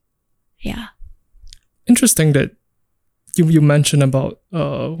unheard. Yeah. Interesting that you mentioned about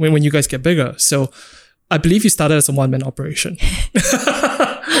when you guys get bigger. So I believe you started as a one-man operation.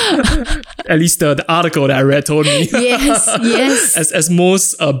 At least the article that I read told me. Yes. as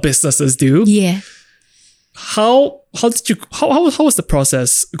most businesses do. Yeah. How was the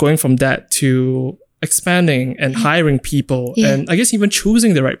process going from that to expanding and hiring people, and I guess even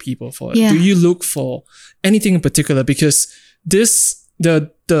choosing the right people for it? Yeah. Do you look for anything in particular? Because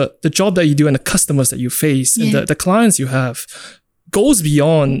the job that you do and the customers that you face and the clients you have goes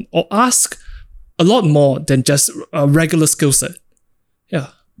beyond or ask a lot more than just a regular skill set.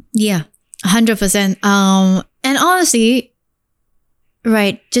 Yeah, 100%. And honestly,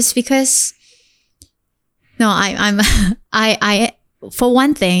 right, just because, I for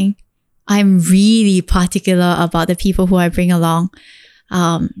one thing, I'm really particular about the people who I bring along,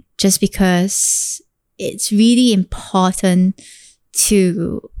 just because it's really important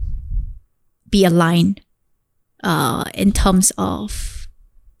to be aligned in terms of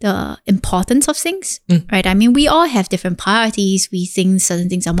the importance of things, right? I mean, we all have different priorities. We think certain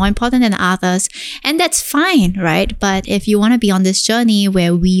things are more important than others, and that's fine, right? But if you want to be on this journey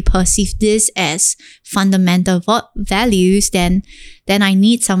where we perceive this as fundamental values, then I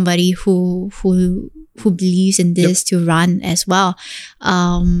need somebody who believes in this to run as well.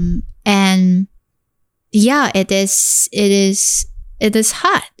 And yeah, it is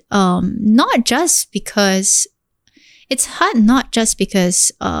hard. Not just because it's hard,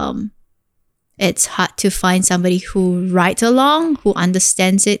 it's hard to find somebody who rides along, who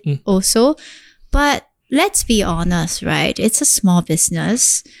understands it also. But let's be honest, right? It's a small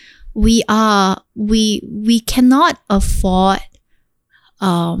business. We cannot afford,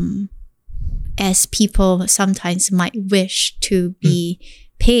 as people sometimes might wish, to be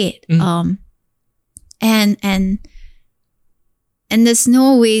paid. And there's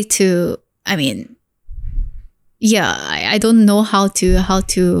no way to, I mean, I don't know how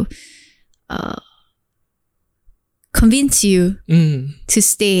to convince you to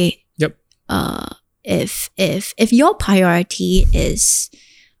stay. Yep. If your priority is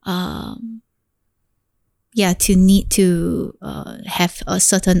to need to have a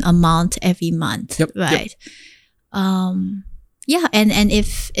certain amount every month, right? Yep. And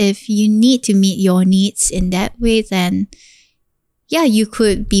if you need to meet your needs in that way, then you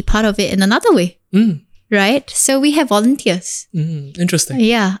could be part of it in another way. Right? So we have volunteers. Interesting.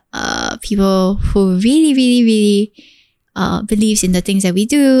 Yeah. People who really, really, really believes in the things that we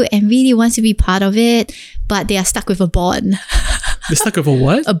do and really wants to be part of it, but they are stuck with a bond. They're stuck with a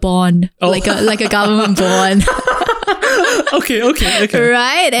what? A bond. Oh. Like a government bond. Okay.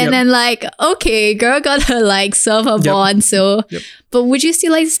 Right? And then okay, girl gotta serve her bond. So, but would you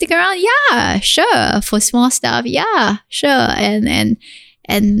still like to stick around? Yeah, sure. For small stuff, yeah, sure. And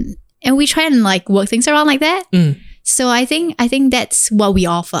we try and work things around like that. So I think that's what we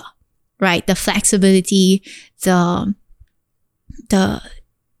offer, right? The flexibility, the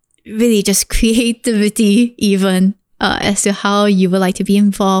really just creativity even as to how you would like to be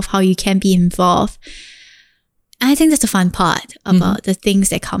involved, how you can be involved. And I think that's the fun part about the things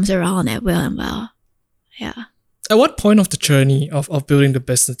that comes around at Will and Well. Yeah. At what point of the journey of building the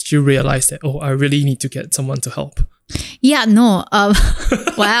business did you realize that, I really need to get someone to help? Yeah, no.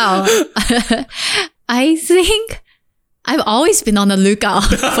 Wow. I think I've always been on the lookout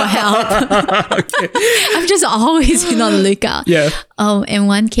for help. Okay. I've just always been on the lookout. Yeah. And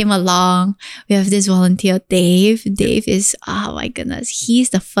one came along. We have this volunteer, Dave. Dave is, oh my goodness,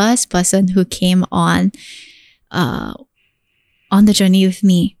 he's the first person who came on the journey with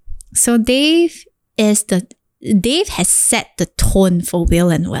me. So Dave has set the tone for Will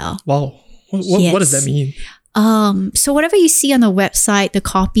and Well. Wow. What does that mean? So whatever you see on the website, the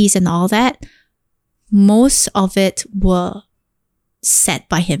copies and all that, most of it were set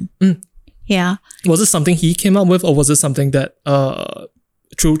by him. Yeah. Was it something he came up with, or was it something that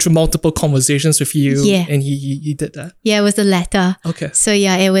through multiple conversations with you and he did that? Yeah, it was the latter. Okay. So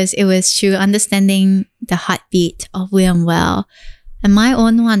it was through understanding the heartbeat of Will and Well. And my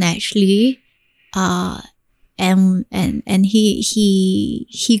own one actually, and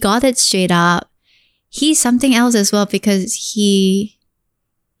he got it straight up. He's something else as well because he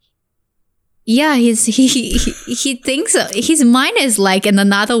thinks his mind is in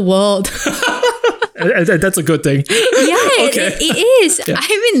another world. That's a good thing. Yeah, okay. it is. Yeah.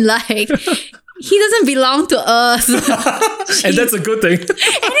 I mean, he doesn't belong to us. And that's a good thing. And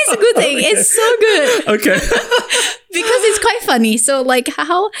it's a good thing. Okay. It's so good. Okay. Because it's quite funny. So like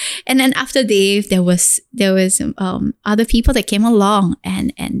how, and then after Dave, there was other people that came along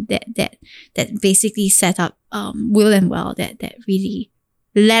and that basically set up Will and Well that really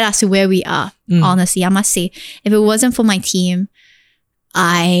led us to where we are. Honestly, I must say, if it wasn't for my team,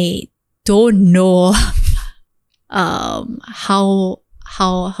 I don't know how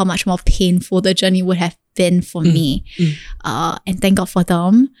much more painful the journey would have been for me. And thank God for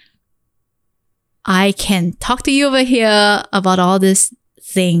them. I can talk to you over here about all these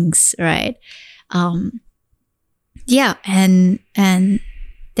things, right? Yeah, and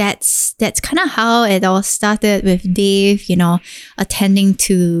that's kind of how it all started with Dave, you know, attending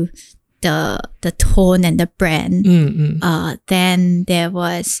to the tone and the brand. Then there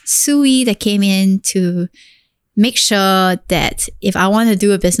was Sui that came in to make sure that if I want to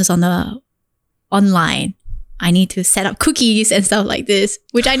do a business online, I need to set up cookies and stuff like this,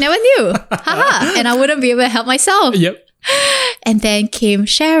 which I never knew. Haha. And I wouldn't be able to help myself. Yep. And then came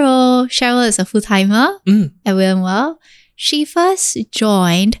Cheryl. Cheryl is a full-timer at Will & Well. She first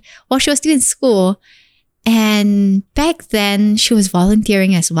joined while she was still in school. And back then, she was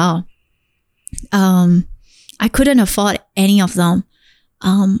volunteering as well. I couldn't afford any of them.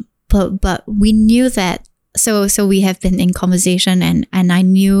 But we knew that, so we have been in conversation and I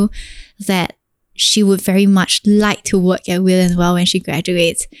knew that she would very much like to work at Will & Well when she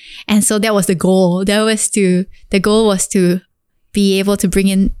graduates. And so that was the goal. The goal was to be able to bring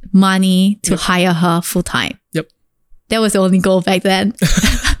in money to hire her full time. Yep. That was the only goal back then.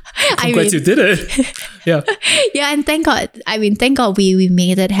 I'm glad you did it. Yeah. Yeah, and thank God. I mean, thank God we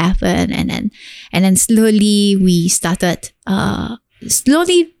made it happen. And then slowly we started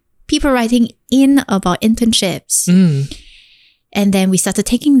people writing in about internships. And then we started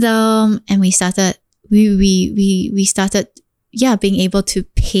taking them and we started being able to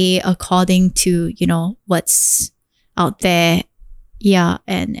pay according to, you know, what's out there. Yeah.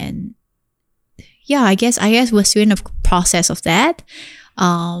 And yeah, I guess we're still in the process of that.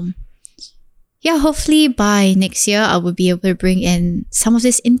 Yeah, hopefully by next year I will be able to bring in some of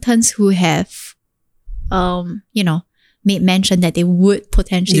these interns who have you know, made mention that they would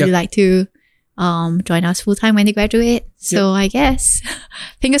potentially like to join us full time when they graduate. So I guess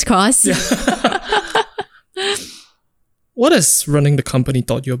fingers crossed. Yeah. What has running the company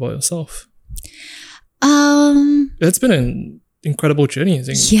taught you about yourself? It's been an incredible journey, I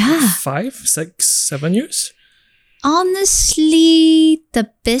think. 5, 6, 7 years? Honestly, the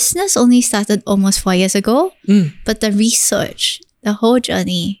business only started almost 4 years ago. But the research, the whole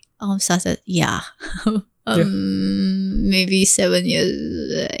journey started, maybe 7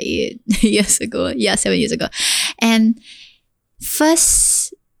 years, 8 years ago. Yeah, 7 years ago. And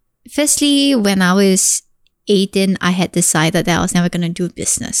firstly, when I was 18, I had decided that I was never going to do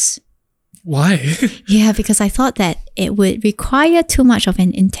business. Why? Yeah, because I thought that it would require too much of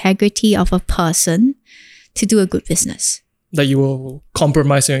an integrity of a person to do a good business. That you will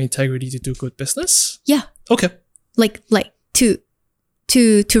compromise your integrity to do good business? Yeah. Okay. Like to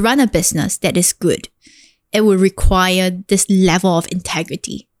run a business that is good, it will require this level of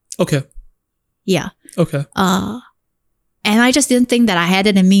integrity. Okay. Yeah. Okay. And I just didn't think that I had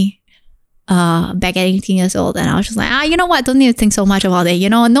it in me back at 18 years old. And I was just like, you know what? Don't need to think so much about it. You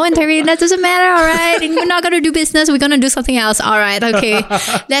know, no integrity, that doesn't matter. All right. And we're not going to do business. We're going to do something else. All right. Okay.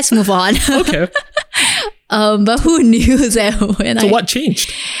 Let's move on. Okay. But who knew that when So what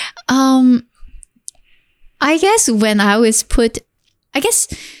changed? I guess when I was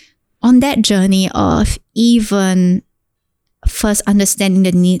on that journey of even first understanding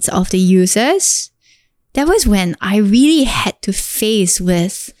the needs of the users, that was when I really had to face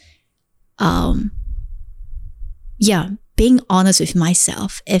with, being honest with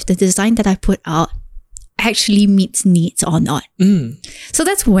myself if the design that I put out actually meets needs or not. So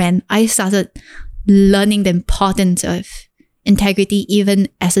that's when I started learning the importance of integrity even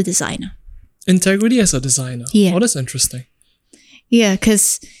as a designer. Integrity as a designer? Yeah. Oh, that's interesting. Yeah,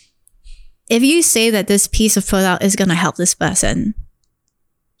 because if you say that this piece of product is going to help this person,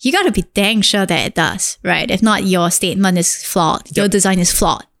 you got to be dang sure that it does, right? If not, your statement is flawed. Your design is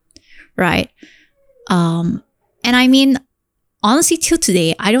flawed, right? And I mean, honestly, till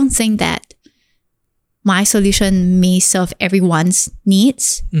today, I don't think that my solution may serve everyone's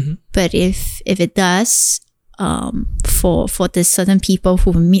needs. But if it does, for the certain people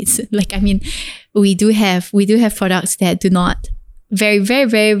who meets, like, I mean, we do have products that do not very, very,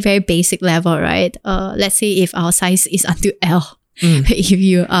 very, very basic level, right? Let's say if our size is until L, If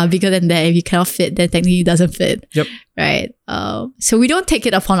you are bigger than that, if you cannot fit, then technically it doesn't fit. Yep. Right. So we don't take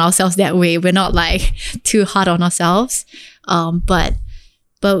it upon ourselves that way. We're not like too hard on ourselves. But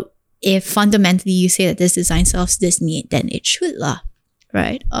if fundamentally you say that this design serves this need, then it should lah.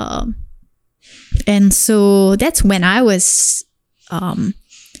 Right. And so that's when I was,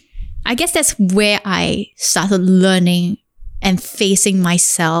 I guess that's where I started learning and facing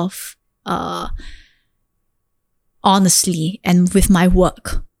myself, honestly and with my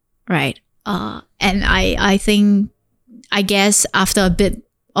work, right? And I think, I guess after a bit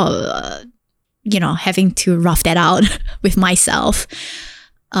of, having to rough that out with myself,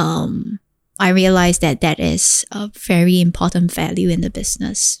 I realized that that is a very important value in the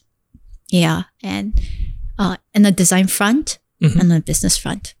business. Yeah. And in the design front and the business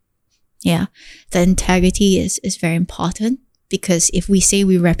front. Yeah. The integrity is very important, because if we say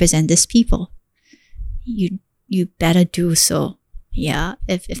we represent these people, you better do so. Yeah.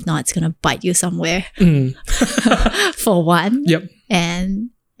 If not, it's gonna bite you somewhere. For one. Yep. And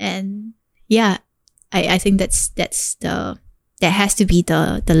yeah, I think that has to be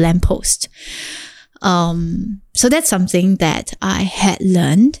the lamppost. So that's something that I had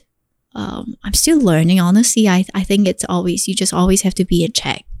learned. I'm still learning, honestly. I think it's always, you just always have to be in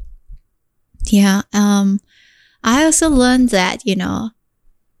check. Yeah. I also learned that, you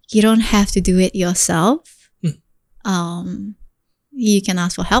don't have to do it yourself. You can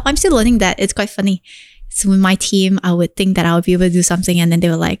ask for help. I'm still learning that. It's quite funny. So with my team, I would think that I would be able to do something, and then they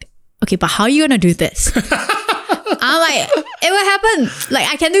were like, okay, but how are you gonna do this? I'm like, it will happen. Like,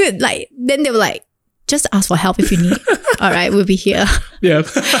 I can do it. Like, then they were like, just ask for help if you need. All right, we'll be here. Yeah.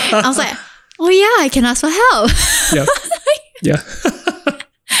 I was like, oh yeah, I can ask for help. Yeah. Yeah.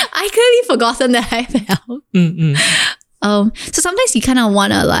 I clearly forgotten that I have help. So sometimes you kind of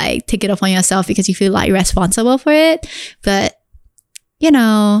want to like take it upon yourself because you feel like responsible for it. But,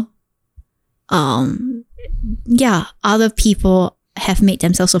 other people have made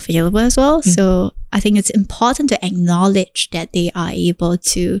themselves available as well. So I think it's important to acknowledge that they are able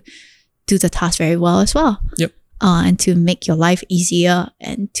to do the task very well as well. Yep. And to make your life easier,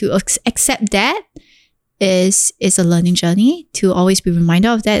 and to accept that is a learning journey. To always be reminded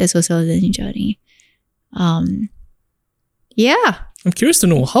of that is also a learning journey. Yeah. I'm curious to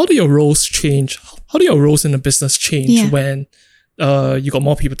know, how do your roles change? How do your roles in the business change when you got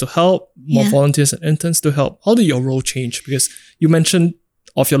more people to help, more volunteers and interns to help? How do your role change? Because you mentioned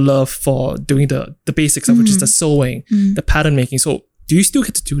of your love for doing the basics of which is the sewing, the pattern making. So do you still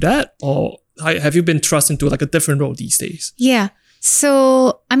get to do that, or have you been thrust into like a different role these days? Yeah.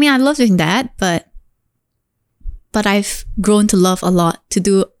 So, I mean, I love doing that, but I've grown to love to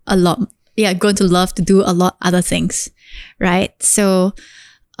do a lot other things, right? So,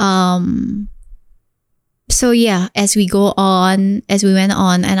 as we went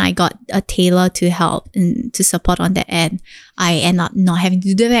on and I got a tailor to help and to support on that end, I end up not having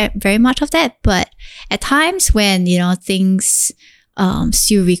to do very much of that. But at times when, things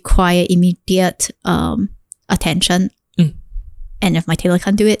still require immediate attention, and if my tailor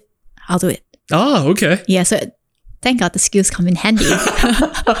can't do it, I'll do it. Oh, okay. Yeah, so thank God the skills come in handy.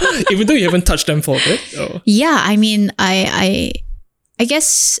 Even though you haven't touched them for a bit? Oh. Yeah, I mean, I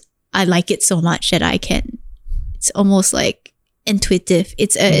guess I like it so much that I can. It's almost like intuitive.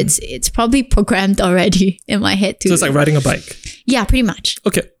 It's probably programmed already in my head too. So it's like riding a bike. Yeah, pretty much.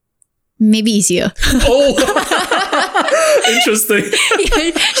 Okay. Maybe easier. Oh, interesting.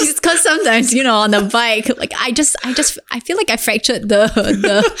 Because sometimes, on the bike, like I feel like I fractured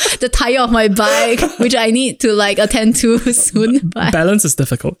the tire of my bike, which I need to like attend to soon. But balance is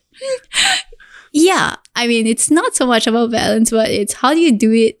difficult. Yeah, I mean, it's not so much about balance, but it's how do you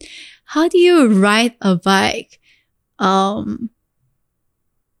do it? How do you ride a bike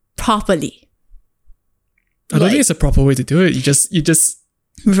properly? I don't think it's a proper way to do it. You just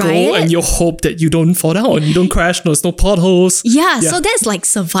go and you hope that you don't fall down, you don't crash, there's no potholes. Yeah, so that's like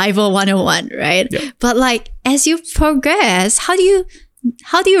survival 101, right? Yeah. But like as you progress, how do you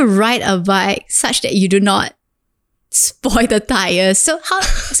ride a bike such that you do not spoil the tires? So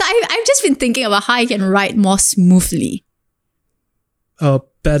I've just been thinking about how I can ride more smoothly.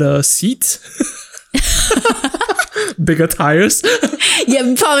 Better seat. Bigger tires.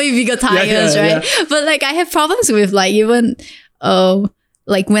 Yeah, probably bigger tires, right? Yeah. But like I have problems with like even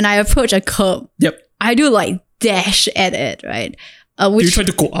like when I approach a curb. Yep. I do like dash at it, right? Do you try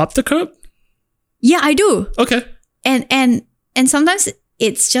to go up the curb? Yeah, I do. Okay. And sometimes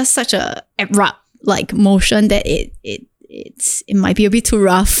it's just such a abrupt like motion that it might be a bit too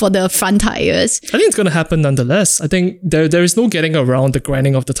rough for the front tires. I think it's gonna happen nonetheless. I think there is no getting around the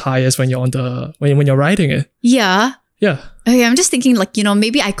grinding of the tires when you're when you're riding it. Yeah. Yeah. Okay, I'm just thinking like,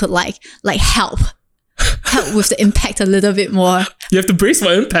 maybe I could like help with the impact a little bit more. You have to brace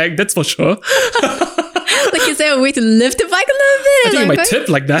for impact, that's for sure. Like, is there a way to lift the bike a little bit? I think you might tip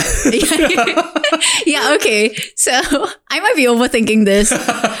like that. Yeah, okay. So I might be overthinking this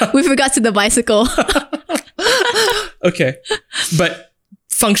with regards to the bicycle. Okay. But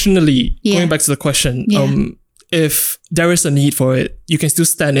functionally, going back to the question, if there is a need for it, you can still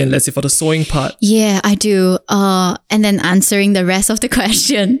stand in, let's say, for the sewing part. Yeah, I do. And then answering the rest of the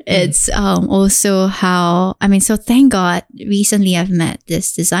question, it's also how, so thank God, recently I've met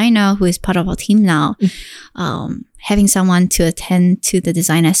this designer who is part of our team now. Having someone to attend to the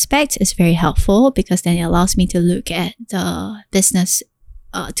design aspect is very helpful because then it allows me to look at the business,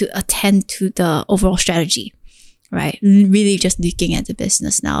 to attend to the overall strategy, right? Really just looking at the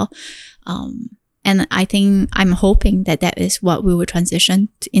business now. And I think I'm hoping that is what we will transition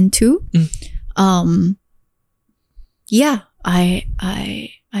into. Yeah,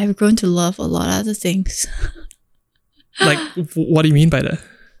 I've grown to love a lot of other things. Like, what do you mean by that?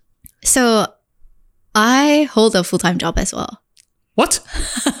 So I hold a full-time job as well. What?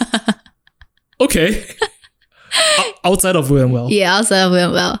 Okay. Outside of Will and Well. Yeah, outside of Will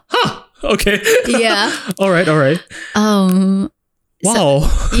and Well. Huh. Okay. Yeah. All right. Wow. So,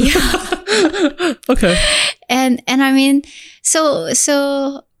 yeah. Okay. And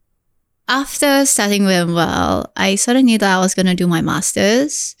so after starting Will and Well, I sort of knew that I was going to do my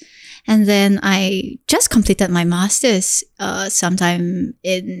master's. And then I just completed my master's sometime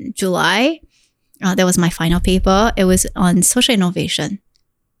in July. That was my final paper. It was on social innovation.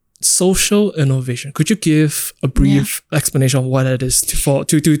 Social innovation. Could you give a brief explanation of what that is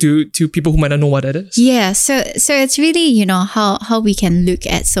to people who might not know what that is? Yeah. So it's really, how we can look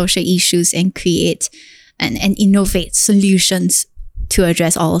at social issues and create and innovate solutions to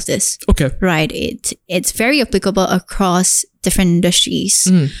address all of this. Okay. Right. It's very applicable across different industries.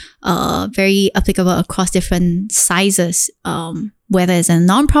 Very applicable across different sizes. Whether it's a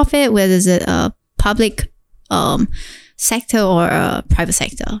nonprofit, whether it's a public sector or a private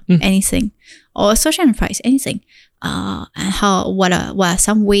sector, anything, or a social enterprise, anything. And what are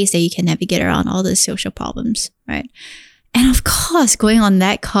some ways that you can navigate around all the social problems, right? And of course, going on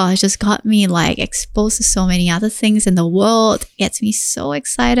that course just got me like exposed to so many other things in the world. It gets me so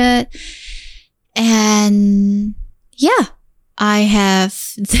excited. And yeah, I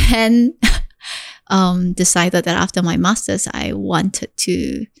have then decided that after my master's, I wanted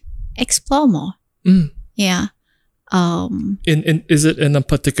to explore more. Yeah. Is it in a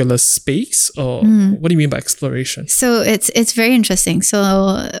particular space, or what do you mean by exploration? So it's very interesting.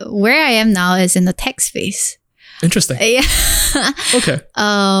 So where I am now is in the tech space. Interesting. Yeah. Okay.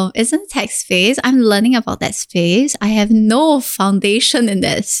 It's in the tech space. I'm learning about that space. I have no foundation in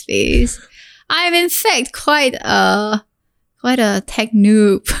that space. I'm in fact quite a tech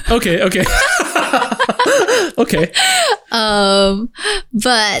noob. Okay. Okay.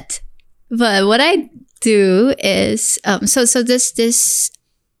 But what I do is so this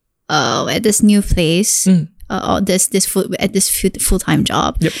at this new place or this full-time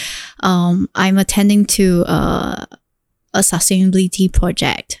job, I'm attending to a sustainability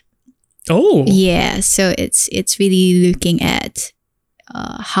project. Oh yeah, so it's really looking at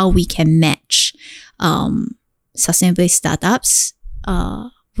how we can match sustainability startups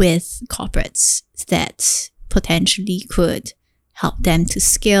with corporates that potentially could help them to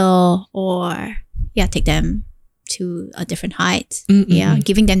scale or take them to a different height.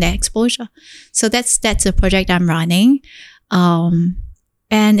 Giving them that exposure. So that's a project I'm running. And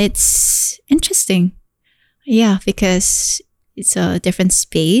it's interesting. Yeah, because it's a different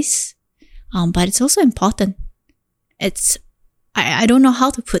space. But it's also important. I don't know how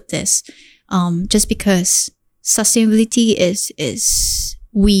to put this. Just because sustainability is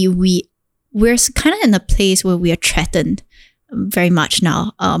we're kind of in a place where we are threatened very much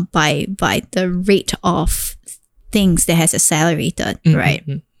now by the rate of things that has accelerated, right?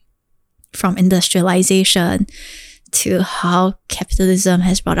 From industrialization to how capitalism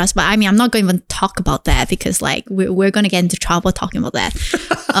has brought us. But I mean, I'm not going to even talk about that because like we're going to get into trouble talking about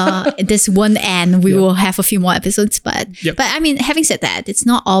that. This one end, we will have a few more episodes. But I mean, having said that, it's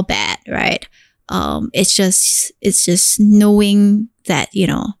not all bad, right? It's just knowing that,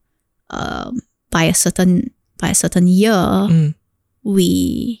 by a certain year,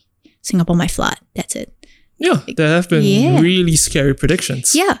 Singapore might flood. That's it. Yeah, there have been really scary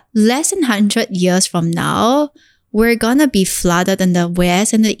predictions. Yeah, less than 100 years from now, we're gonna be flooded in the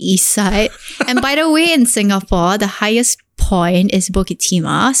west and the east side. And by the way, in Singapore, the highest point is Bukit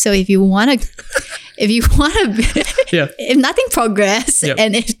Timah. So if you wanna, if nothing progress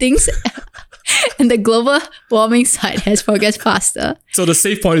and if things and the global warming side has progressed faster. So the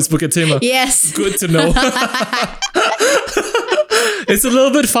safe point is Bukit Timah. Yes. Good to know. It's a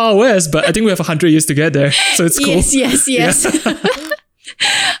little bit far west, but I think we have 100 years to get there. So it's cool. Yes.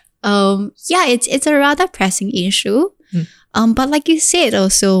 Yeah, it's a rather pressing issue. But like you said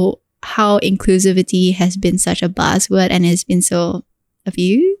also, how inclusivity has been such a buzzword and has been so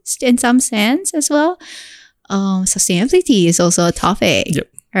abused in some sense as well. Sustainability is also a topic,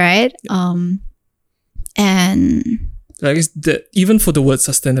 right? And like even for the word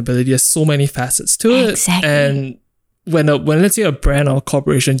sustainability, there's so many facets to it. Exactly. And when let's say a brand or a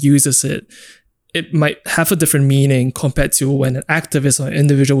corporation uses it, it might have a different meaning compared to when an activist or an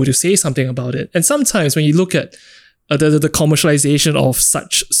individual would say something about it. And sometimes when you look at the commercialization of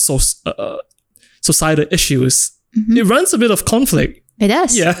such societal issues, it runs a bit of conflict. It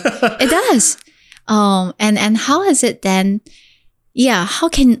does. Yeah. It does. And how is it then? Yeah, how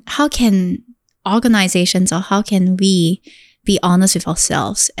can organizations, or how can we be honest with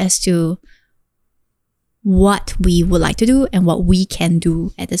ourselves as to what we would like to do and what we can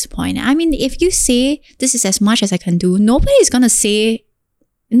do at this point? I mean, if you say this is as much as I can do, nobody's gonna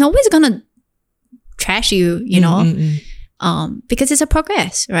trash you, you know, because it's a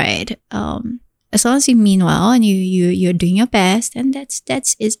progress, right? As long as you mean well and you're doing your best, and that's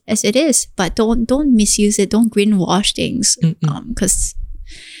as it is. But don't misuse it. Don't greenwash things, because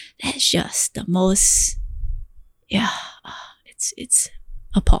that's just the most. Yeah, it's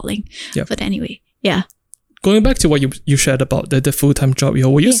appalling. Yeah. But anyway, yeah. Going back to what you shared about the full-time job,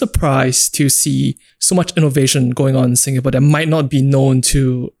 were you surprised to see so much innovation going on in Singapore that might not be known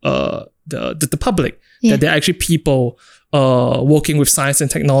to the public? That there are actually people working with science and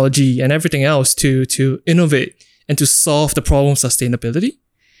technology and everything else to innovate and to solve the problem of sustainability?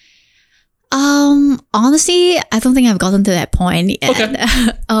 Honestly, I don't think I've gotten to that point yet. Okay.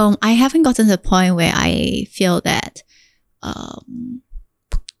 I haven't gotten to the point where I feel that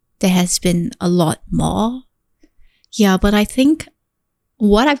there has been a lot more. Yeah, but I think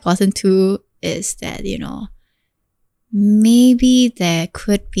what I've gotten to is that, you know, maybe there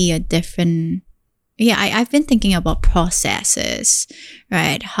could be a different... Yeah, I've been thinking about processes,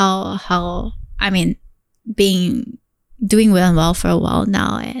 right? How I mean, doing well for a while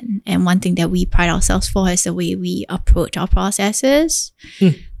now, and one thing that we pride ourselves for is the way we approach our processes,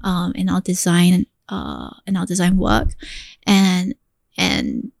 in our design work, and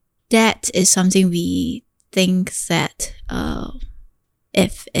that is something we think that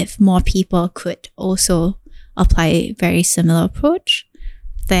if more people could also apply a very similar approach,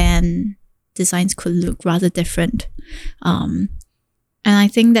 then designs could look rather different. And I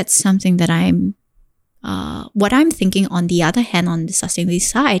think that's something that what I'm thinking on the other hand, on the sustainability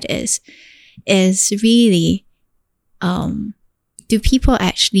side is really, do people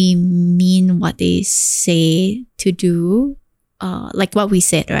actually mean what they say to do? Like what we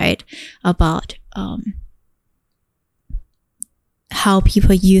said, right? About how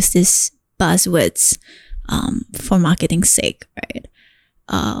people use these buzzwords for marketing's sake, right?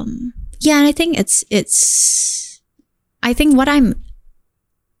 Yeah, and I think I think what I'm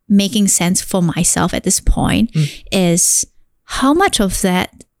making sense for myself at this point is how much of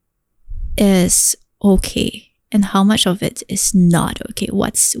that is okay and how much of it is not okay.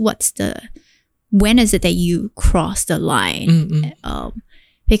 When is it that you cross the line?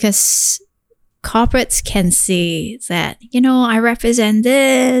 Because corporates can say that, you know, I represent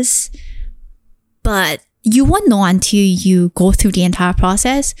this, but you won't know until you go through the entire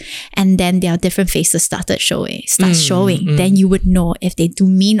process, and then their different faces start showing. Then you would know if they do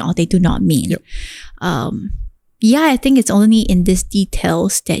mean or they do not mean. Yep. Yeah, I think it's only in these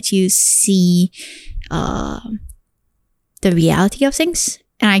details that you see the reality of things.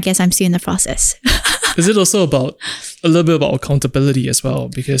 And I guess I'm still in the process. Is it also a little bit about accountability as well?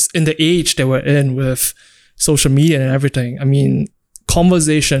 Because in the age that we're in with social media and everything, I mean,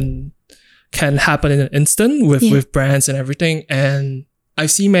 conversation can happen in an instant with brands and everything. And I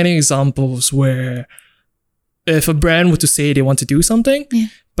see many examples where if a brand were to say they want to do something,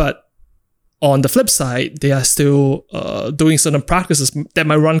 but on the flip side, they are still doing certain practices that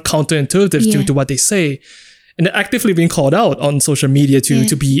might run counterintuitive to what they say. And they're actively being called out on social media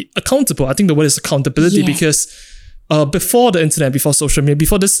to be accountable. I think the word is accountability because before the internet, before social media,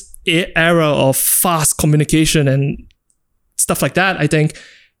 before this era of fast communication and stuff like that, I think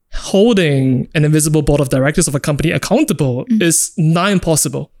holding an invisible board of directors of a company accountable is nigh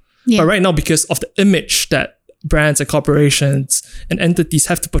impossible. But right now, because of the image that brands and corporations and entities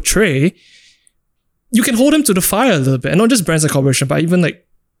have to portray, you can hold them to the fire a little bit. And not just brands and corporations, but even like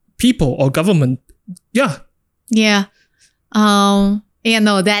people or government. Yeah. Yeah,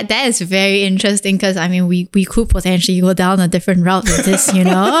 no, that is very interesting because I mean we could potentially go down a different route with this, you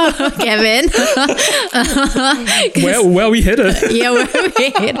know, Kevin. Where we headed? Yeah, where we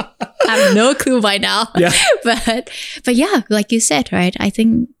headed. I have no clue by now. Yeah. But yeah, like you said, right? I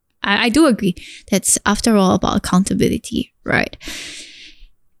think I do agree. That's after all about accountability, right?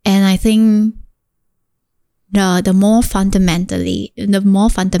 And I think the more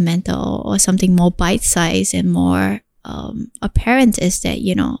fundamental or something more bite-sized and more apparent is that,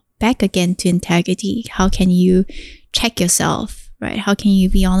 you know, back again to integrity. How can you check yourself, right? How can you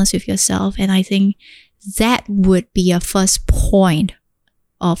be honest with yourself? And I think that would be a first point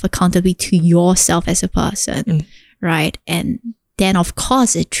of accountability to yourself as a person, right? And then of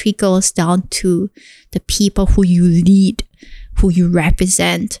course it trickles down to the people who you lead, who you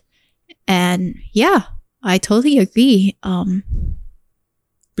represent. And yeah, I totally agree.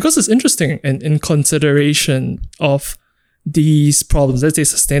 Because it's interesting in consideration of these problems, let's say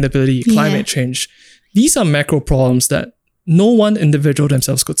sustainability, climate change, these are macro problems that no one individual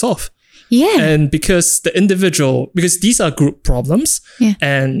themselves could solve. Yeah. And because these are group problems,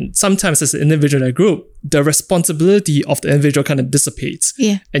 and sometimes as an individual in a group, the responsibility of the individual kind of dissipates.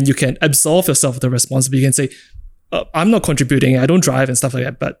 Yeah. And you can absolve yourself of the responsibility and say, I'm not contributing, I don't drive and stuff like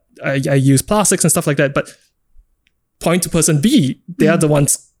that, but I use plastics and stuff like that. But point to person B, they are the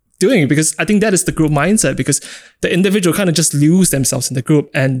ones doing it, because I think that is the group mindset, because the individual kind of just lose themselves in the group.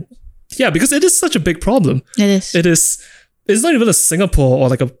 And yeah, because it is such a big problem. It is. It's not even a Singapore or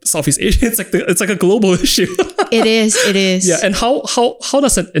like a Southeast Asia. It's like a global issue. It is. Yeah. And how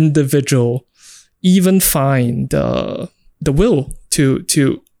does an individual even find the will to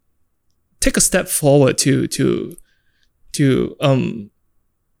take a step forward to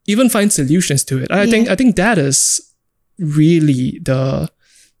even find solutions to it? I think that is really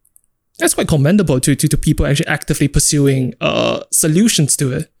that's quite commendable to people actually actively pursuing solutions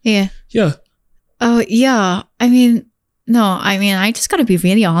to it. Yeah. Yeah. Oh yeah. I mean, I just gotta be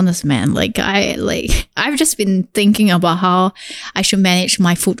really honest, man. I've just been thinking about how I should manage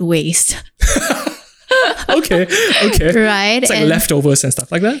my food waste. Okay. Right. It's like leftovers and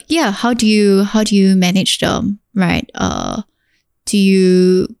stuff like that. Yeah. How do you manage them? Right. Do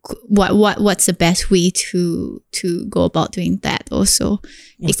you what's the best way to go about doing that also?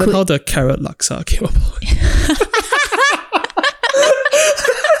 Was that how the carrot laksa came about?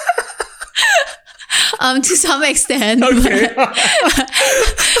 To some extent. Okay.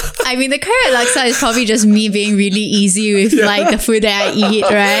 I mean, the carrot laksa is probably just me being really easy with like the food that I eat,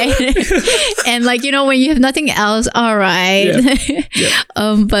 right? And like, you know, when you have nothing else, all right. Yeah.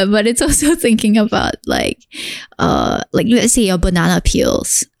 But it's also thinking about like let's say your banana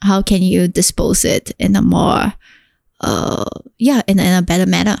peels. How can you dispose it in a more in a better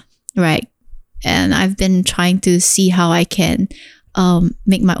manner, right? And I've been trying to see how I can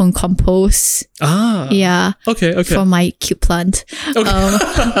make my own compost. Yeah. Okay. For my cute plant. Okay.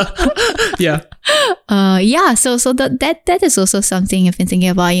 Yeah. Yeah. So that is also something I've been thinking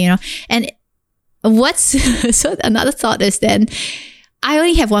about, you know. And so another thought is then I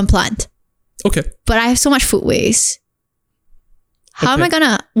only have one plant. Okay. But I have so much food waste. What am I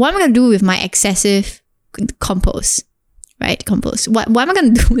gonna do with my excessive compost? Right? Compost. What am I gonna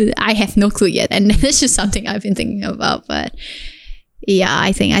do with it? I have no clue yet. And this is something I've been thinking about. But yeah,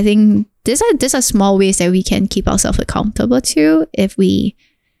 I think these are small ways that we can keep ourselves accountable to if we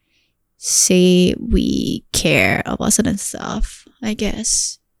say we care about certain stuff, I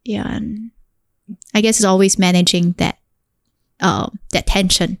guess. Yeah, and I guess it's always managing that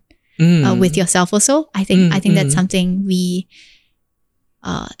tension with yourself also. I think that's something we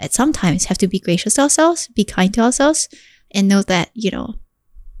at some times have to be gracious to ourselves, be kind to ourselves, and know that, you know,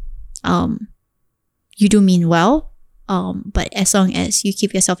 you do mean well. But as long as you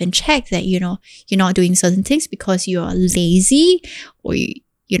keep yourself in check, that, you know, you're not doing certain things because you are lazy, or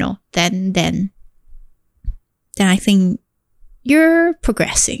you know, then I think you're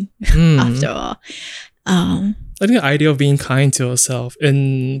progressing after all. I think the idea of being kind to yourself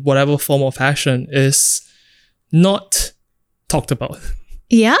in whatever form or fashion is not talked about.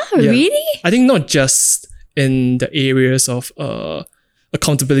 Yeah, really? I think not just in the areas of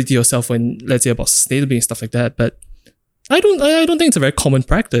accountability to yourself, when, let's say, about sustainability and stuff like that, but I don't think it's a very common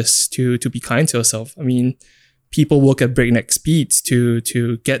practice to be kind to yourself. I mean, people work at breakneck speeds to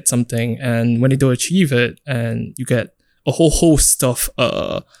get something, and when they don't achieve it, and you get a whole host of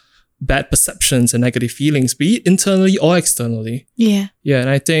bad perceptions and negative feelings, be it internally or externally. Yeah. Yeah, and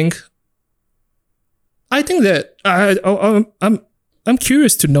I think that I'm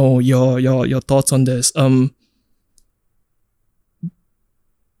curious to know your thoughts on this.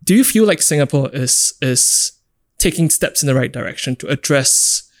 Do you feel like Singapore is taking steps in the right direction to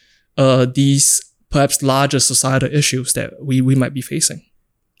address these perhaps larger societal issues that we might be facing?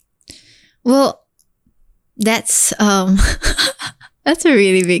 Well, that's that's a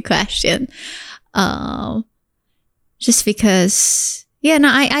really big question. Just because,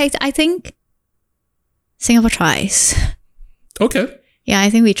 I think Singapore tries. Okay. Yeah, I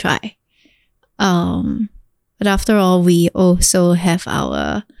think we try. But after all, we also have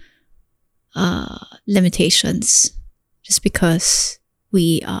our limitations, just because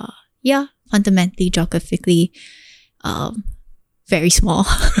we are, fundamentally, geographically, very small.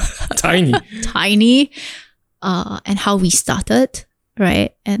 Tiny. And how we started,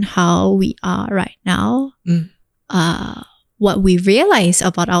 right? And how we are right now. What we realize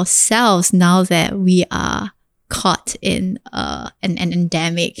about ourselves now that we are caught in an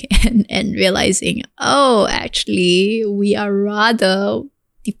endemic and realizing, actually, we are rather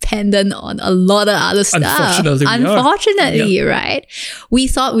dependent on a lot of other stuff. Unfortunately, right? We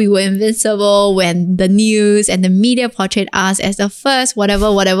thought we were invincible when the news and the media portrayed us as the first,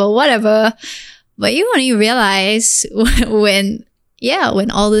 whatever. But you only realize when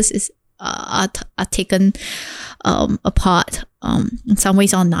all this is are taken apart in some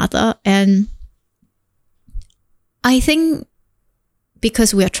ways or another. And I think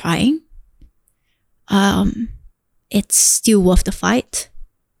because we are trying, it's still worth the fight.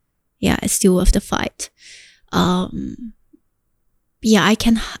 Yeah, it's still worth the fight. I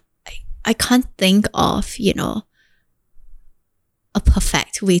can't think of, a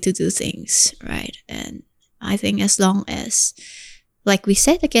perfect way to do things, right? And I think as long as, like we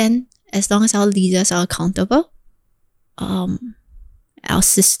said again, as long as our leaders are accountable, our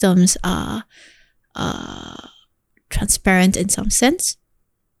systems are transparent in some sense.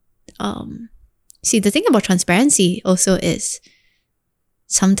 See, the thing about transparency also is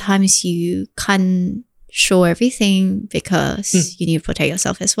sometimes you can't show everything because you need to protect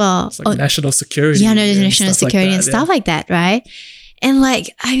yourself as well. It's like national security. Yeah, national security and stuff like that, right? And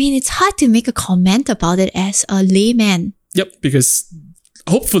it's hard to make a comment about it as a layman. Yep, because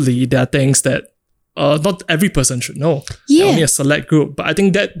hopefully there are things that not every person should know. Yeah. Only a select group. But I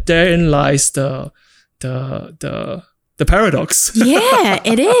think that therein lies the paradox. Yeah,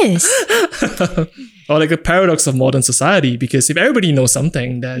 it is. Or like the paradox of modern society, because if everybody knows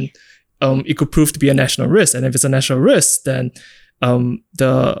something, then it could prove to be a national risk. And if it's a national risk, then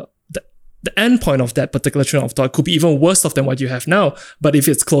the end point of that particular train of thought could be even worse off than what you have now. But if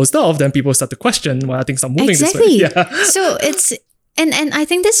it's closed off, then people start to question why things are moving this way. Yeah. So it's and I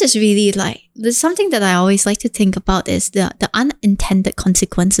think this is really there's something that I always like to think about is the unintended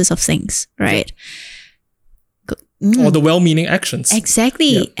consequences of things, right? Or the well-meaning actions. Exactly.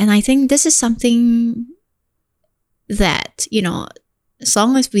 Yeah. And I think this is something that, as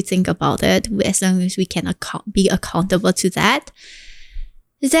long as we think about it, as long as we can be accountable to that,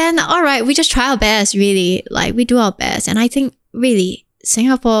 then all right, we just try our best, really. We do our best. And I think really,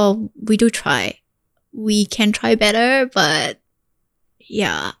 Singapore, we do try. We can try better, but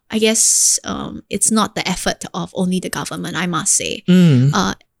yeah, I guess it's not the effort of only the government, I must say.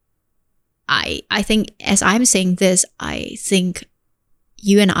 I think as I'm saying this, I think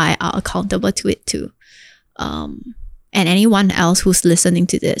you and I are accountable to it too. And anyone else who's listening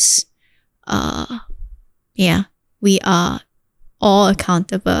to this, we are all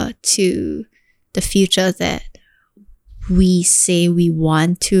accountable to the future that we say we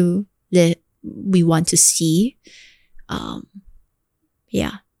want to see.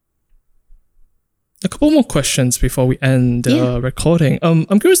 A couple more questions before we end the recording.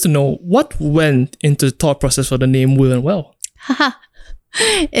 I'm curious to know what went into the thought process for the name Will and Well.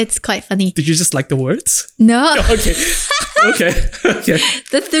 It's quite funny. Did you just like the words? No. Okay.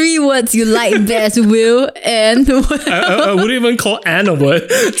 The three words you like best, Will and I wouldn't even call "and" a word.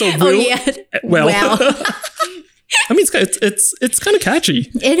 So Will, well. I mean, it's kind of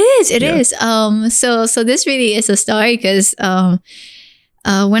catchy. It is. So this really is a story because when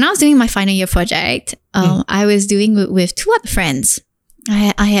I was doing my final year project, I was doing it with two other friends.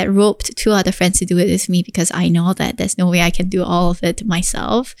 I had roped two other friends to do it with me because I know that there's no way I can do all of it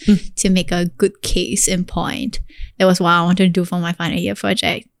myself to make a good case in point. That was what I wanted to do for my final year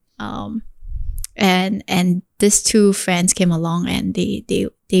project. And these two friends came along and they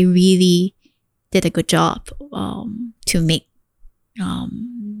really did a good job to make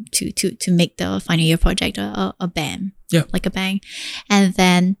to make the final year project a bang. Yeah. Like a bang. And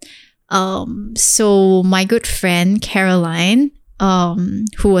then so my good friend Caroline,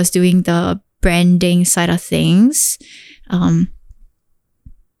 who was doing the branding side of things,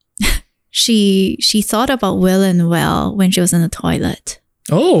 she thought about Will and Well when she was in the toilet.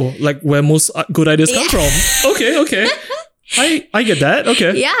 Oh, like where most good ideas come from. Okay. I get that.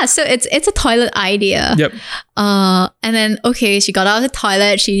 Okay. Yeah, so it's a toilet idea. Yep. And then she got out of the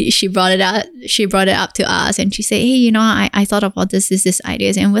toilet. She brought it out. She brought it up to us, and she said, "Hey, you know, I thought about this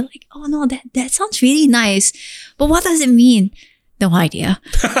ideas," and we're like, "Oh no, that sounds really nice, but what does it mean?" No idea.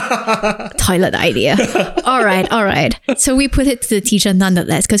 Toilet idea. All right. So we put it to the teacher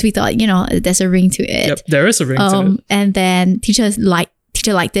nonetheless because we thought, you know, there's a ring to it. Yep, there is a ring to it. And then teacher liked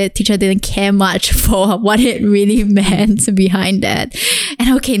it. Teacher didn't care much for what it really meant behind that. And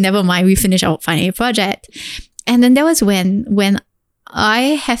okay, never mind. We finished our final year project. And then that was when I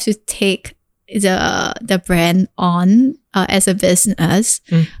have to take the brand on as a business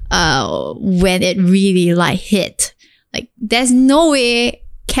when it really like hit. Like, there's no way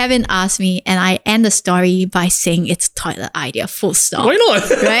Kevin asked me and I end the story by saying it's a toilet idea, full stop. Why not?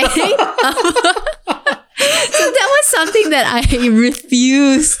 Right? So that was something that I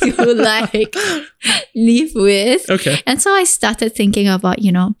refused to like live with. Okay. And so I started thinking about,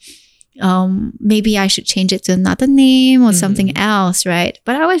 you know, maybe I should change it to another name or something else, right?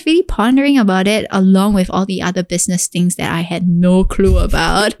 But I was really pondering about it along with all the other business things that I had no clue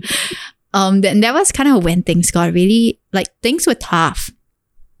about. Then that was kind of when things got really, like, things were tough.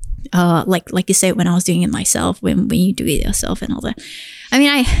 Like you said, when I was doing it myself, when you do it yourself and all that. I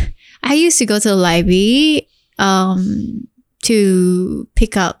mean, I used to go to the library to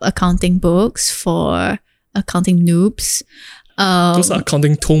pick up accounting books for accounting noobs. Those are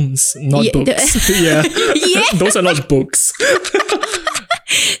accounting tomes, not books. Yeah. Those are not books.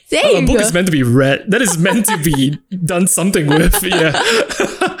 A book is meant to be read. That is meant to be done something with. Yeah.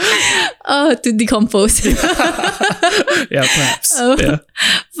 To decompose. Yeah, perhaps. Yeah.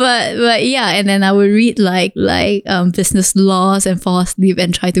 But yeah, and then I would read like business laws and fall asleep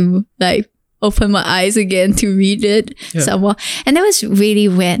and try to like open my eyes again to read it somewhere. And that was really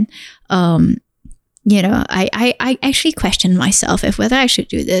when you know, I actually questioned myself if whether I should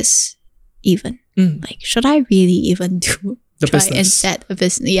do this even. Like, should I really even do the try business? And set a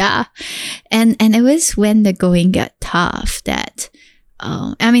business? Yeah. And it was when the going got tough that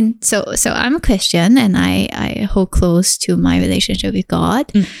I mean, so I'm a Christian and I hold close to my relationship with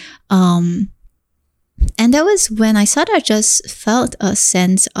God. And that was when I sort of just felt a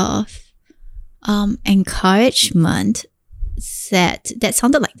sense of encouragement that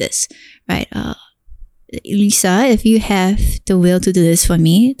sounded like this, right? Lisa, if you have the will to do this for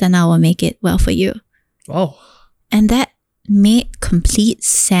me, then I will make it well for you. Wow. And that made complete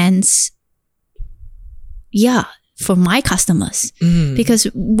sense. Yeah. For my customers. Because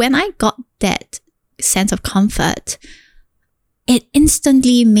when I got that sense of comfort, it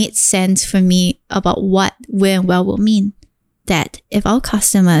instantly made sense for me about what will and well will mean. That if our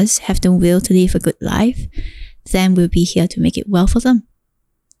customers have the will to live a good life, then we'll be here to make it well for them.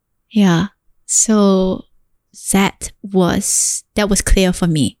 Yeah. So that was clear for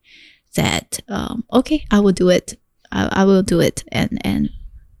me that, okay, I will do it. I will do it. And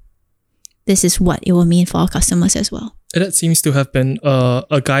this is what it will mean for our customers as well. And that seems to have been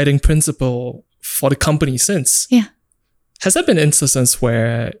a guiding principle for the company since. Yeah. Has there been instances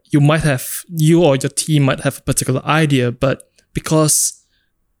where you or your team might have a particular idea, but because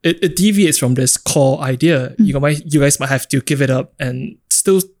it deviates from this core idea, you guys might have to give it up and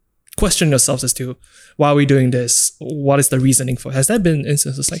still question yourselves as to why are we doing this? What is the reasoning for it? Has there been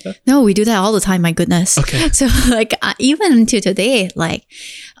instances like that? No, we do that all the time, my goodness. Okay. So like even until today, like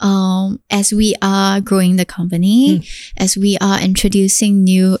as we are growing the company, as we are introducing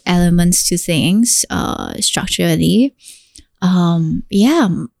new elements to things structurally,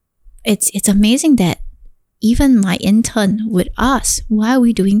 it's amazing that even my intern would ask, why are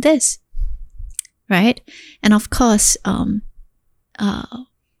we doing this? Right? And of course,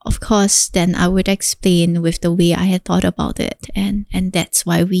 then I would explain with the way I had thought about it. And that's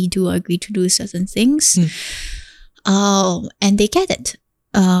why we do agree to do certain things. And they get it.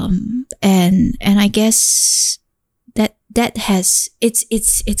 And I guess that has, it's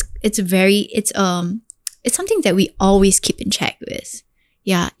something that we always keep in check with.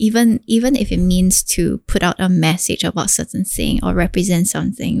 Yeah. Even if it means to put out a message about certain thing or represent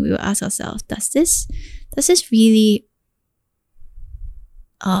something, we will ask ourselves, does this really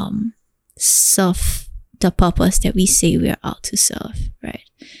serve the purpose that we say we're out to serve, right?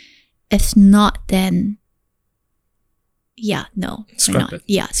 If not, then no, we're not. It.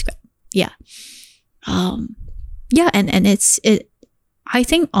 Yeah, scrap. Yeah. And I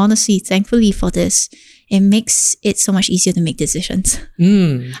think honestly, thankfully for this, it makes it so much easier to make decisions.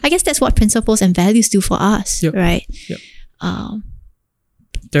 I guess that's what principles and values do for us, right? Yep.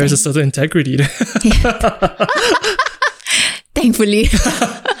 There is a certain integrity there. thankfully.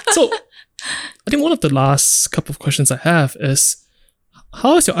 So I think one of the last couple of questions I have is,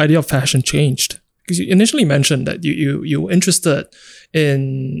 how has your idea of fashion changed? Because you initially mentioned that you were interested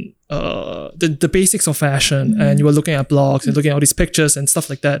in the basics of fashion, and you were looking at blogs and looking at all these pictures and stuff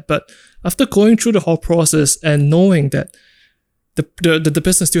like that. But after going through the whole process and knowing that the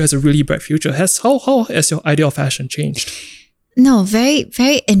business still has a really bright future, how has your idea of fashion changed? No, very,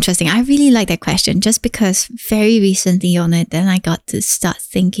 very interesting. I really like that question just because very recently on it, then I got to start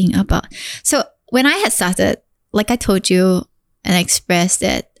thinking about. So when I had started, like I told you and I expressed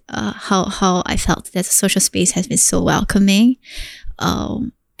that how I felt that the social space has been so welcoming.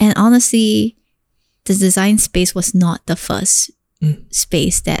 And honestly, the design space was not the first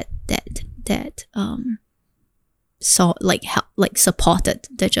space that supported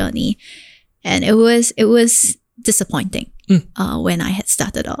the journey, and it was disappointing when I had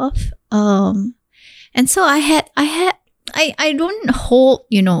started off. And so I don't hold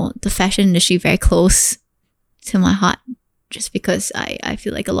the fashion industry very close to my heart, just because I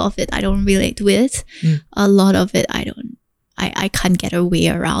feel like a lot of it I don't relate with. A lot of it I can't get a way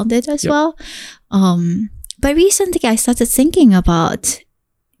around it as well. But recently I started thinking about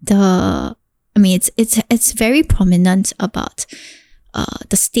it's very prominent about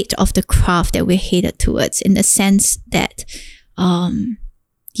the state of the craft that we're headed towards, in the sense that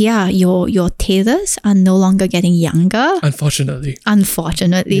your tailors are no longer getting younger. Unfortunately. And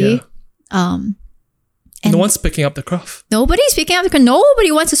no one's picking up the craft. Nobody's picking up the craft.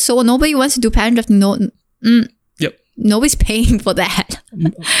 Nobody wants to sew. Nobody wants to do pattern drafting. Yep. Nobody's paying for that.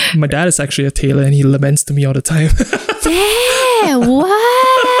 My dad is actually a tailor, and he laments to me all the time. Damn,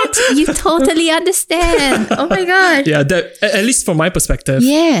 what? You totally understand. Oh my God. Yeah, at least from my perspective.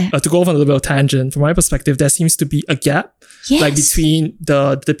 Yeah. To go off on a little bit of tangent, from my perspective, there seems to be a gap. Yes. Like between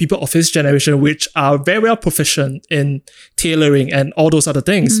the people of his generation, which are very well proficient in tailoring and all those other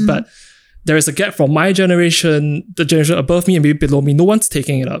things, but there is a gap from my generation, the generation above me and maybe below me. No one's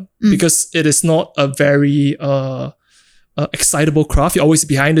taking it up because it is not a very excitable craft. You're always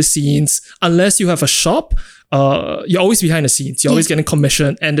behind the scenes. Unless you have a shop, you're always behind the scenes. You're always getting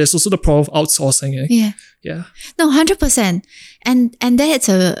commission. And there's also the problem of outsourcing. Yeah. No, 100%. And that's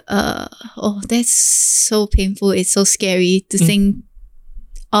that's so painful. It's so scary to think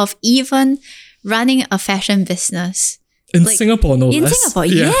of even running a fashion business. In Singapore, no less. In Singapore,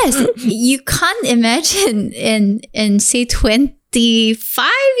 yes. You can't imagine in say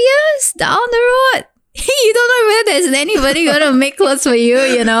 25 years down the road, you don't know whether there's anybody gonna make clothes for you,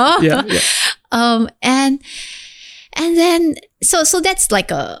 Yeah. And then so that's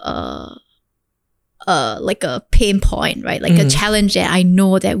like a pain point, right? Like a challenge that I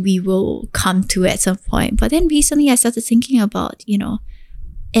know that we will come to at some point. But then recently I started thinking about,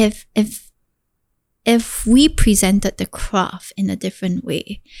 if we presented the craft in a different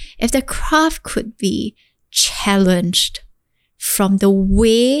way, if the craft could be challenged from the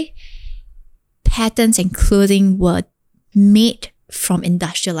way patterns and clothing were made from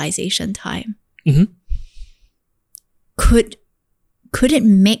industrialization time, could it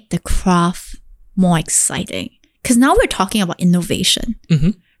make the craft more exciting? Because now we're talking about innovation,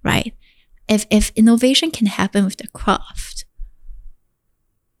 right? If innovation can happen with the craft,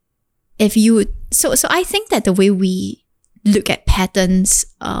 so I think that the way we look at patterns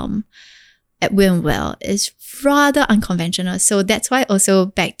at Will & Well is rather unconventional. So that's why also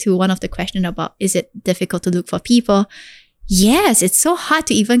back to one of the questions about, is it difficult to look for people? Yes, it's so hard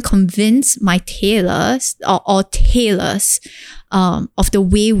to even convince my tailors or tailors of the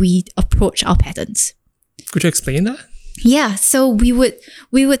way we approach our patterns. Could you explain that? Yeah, so we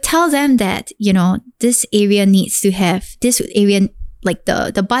would tell them that, this area needs to have this area. Like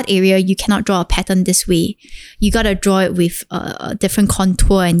the butt area, you cannot draw a pattern this way. You gotta draw it with a different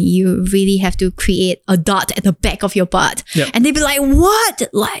contour, and you really have to create a dot at the back of your butt. Yep. And they'd be like, what?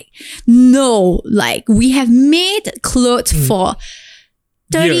 Like, no, like we have made clothes for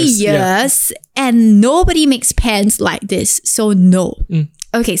 30 years and nobody makes pants like this. So no.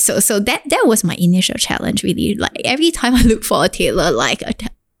 Okay, so that was my initial challenge, really. Like every time I look for a tailor, like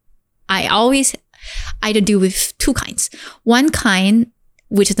I always either deal with two kinds. One kind,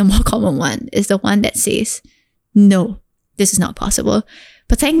 which is the more common one, is the one that says, no, this is not possible.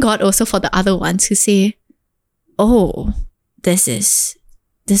 But thank God also for the other ones who say, oh, this is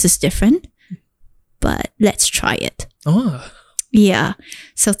different, but let's try it. Oh. Yeah.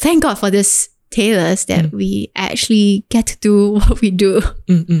 So thank God for this tailors that we actually get to do what we do.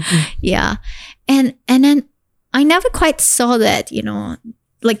 Yeah. And then I never quite saw that,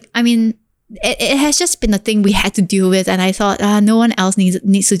 it has just been a thing we had to deal with, and I thought, no one else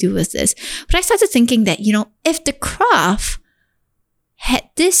needs to deal with this. But I started thinking that, if the craft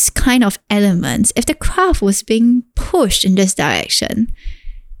this kind of elements, if the craft was being pushed in this direction,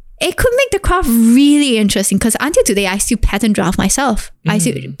 it could make the craft really interesting, because until today, I still pattern draft myself. I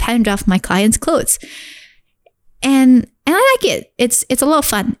still pattern draft my clients' clothes. And I like it. It's a lot of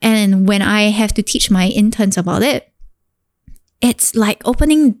fun. And when I have to teach my interns about it, it's like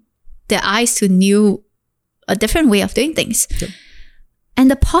opening their eyes to a different way of doing things. Yep. And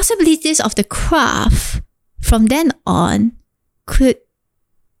the possibilities of the craft from then on could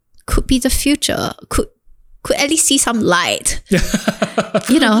be the future, could at least see some light.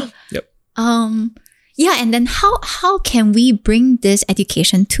 You know? Yep. Yeah, and then how can we bring this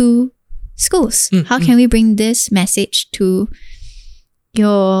education to schools? How can we bring this message to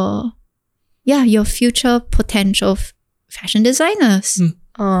your future potential fashion designers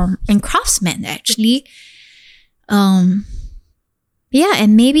and craftsmen, actually? Yeah,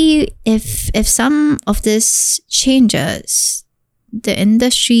 and maybe if some of this changes, the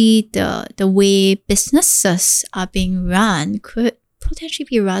industry, the way businesses are being run could potentially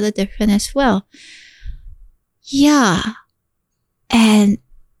be rather different as well. Yeah. And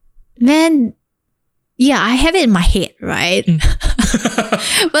man, yeah, I have it in my head, right?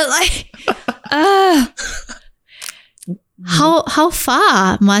 But like, how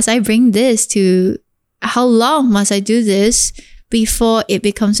far must I bring this to? How long must I do this before it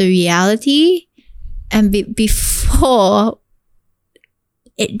becomes a reality, and before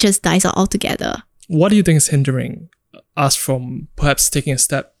it just dies out altogether? What do you think is hindering us from perhaps taking a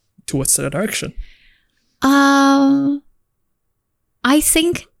step towards that direction? I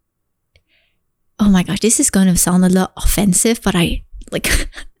think, oh my gosh, this is going to sound a little offensive, but I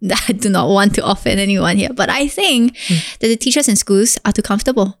do not want to offend anyone here. But I think that the teachers in schools are too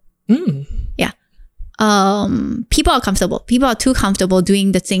comfortable. Yeah. People are comfortable. People are too comfortable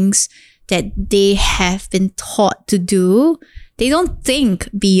doing the things that they have been taught to do. They don't think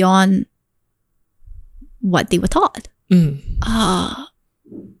beyond what they were taught. And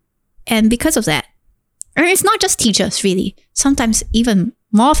because of that, and it's not just teachers, really. Sometimes, even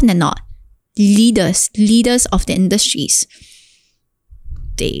more often than not, leaders of the industries,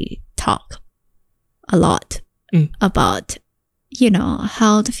 they talk a lot about,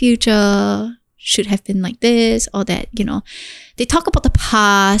 how the future should have been like this or that, they talk about the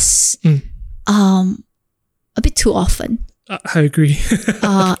past a bit too often. I agree.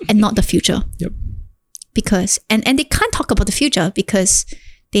 And not the future. Yep. Because, and they can't talk about the future because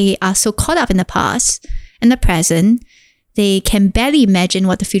they are so caught up in the past and the present, they can barely imagine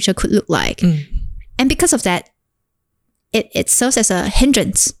what the future could look like. And because of that, it serves as a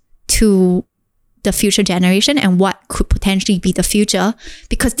hindrance to the future generation and what could potentially be the future,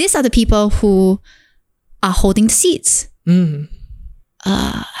 because these are the people who are holding the seats.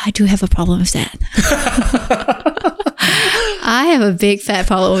 I do have a problem with that. I have a big fat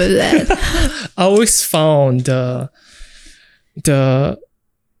problem with that. I always found the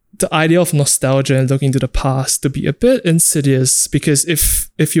idea of nostalgia and looking to the past to be a bit insidious, because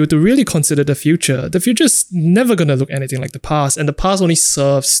if you were to really consider the future is never going to look anything like the past, and the past only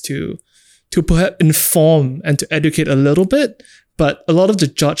serves to perhaps inform and to educate a little bit, but a lot of the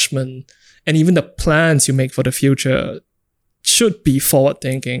judgment and even the plans you make for the future should be forward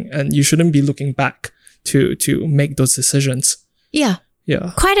thinking, and you shouldn't be looking back to make those decisions. Yeah.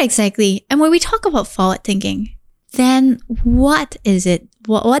 Quite exactly. And when we talk about forward thinking, then what is it?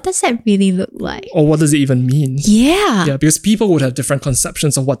 What does that really look like? Or what does it even mean? Yeah, because people would have different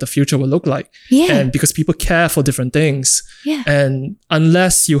conceptions of what the future will look like. Yeah. And because people care for different things. Yeah. And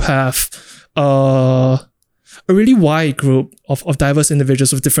unless you have a really wide group of diverse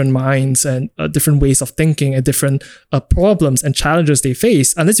individuals with different minds and different ways of thinking and different problems and challenges they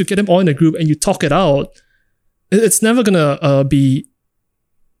face, unless you get them all in a group and you talk it out, it's never gonna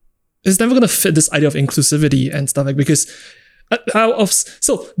it's never gonna fit this idea of inclusivity and stuff, like, because there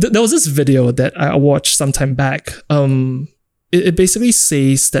was this video that I watched some time back. It basically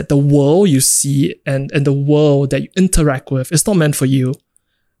says that the world you see and the world that you interact with is not meant for you,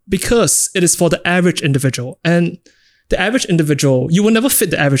 because it is for the average individual. And the average individual, you will never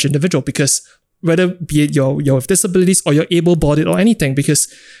fit the average individual, because whether be it you're with disabilities or you're able-bodied or anything,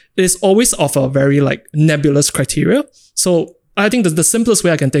 because it is always of a very nebulous criteria. So I think that the simplest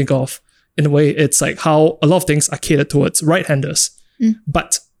way I can think of, in a way, it's like how a lot of things are catered towards right-handers.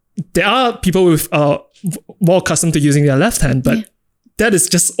 But there are people with more accustomed to using their left hand, but that is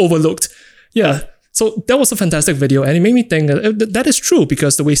just overlooked. Yeah. So that was a fantastic video, and it made me think that is true,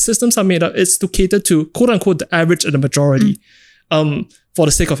 because the way systems are made up is to cater to quote-unquote the average and the majority, for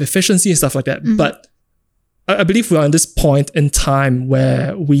the sake of efficiency and stuff like that. But I believe we are in this point in time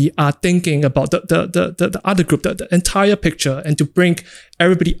where we are thinking about the other group, the entire picture, and to bring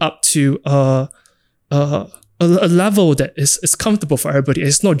everybody up to a level that is comfortable for everybody.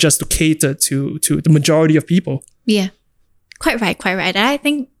 It's not just to cater to the majority of people. Yeah, quite right. And I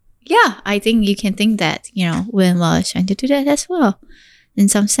think you can think that, William Well is trying to do that as well, in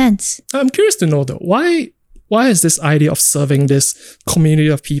some sense. I'm curious to know though, why is this idea of serving this community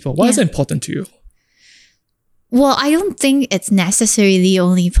of people, why is it important to you? Well, I don't think it's necessarily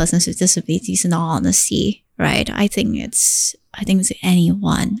only persons with disabilities, in all honesty, right? I think it's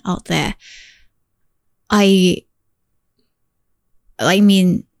anyone out there. I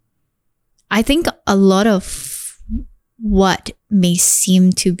think a lot of what may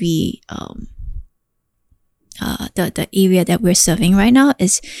seem to be the area that we're serving right now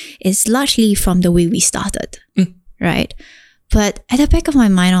is largely from the way we started, right? But at the back of my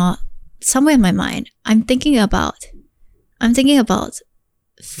mind, or somewhere in my mind, I'm thinking about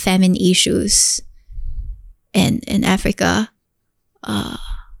famine issues in Africa.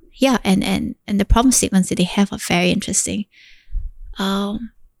 And the problem statements that they have are very interesting. So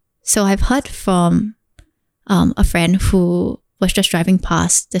I've heard from a friend who was just driving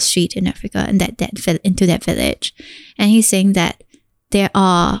past the street in Africa and that fell into that village, and he's saying that there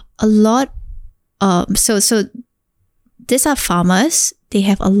are a lot of so these are farmers. They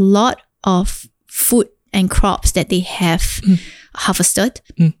have a lot of food and crops that they have harvested,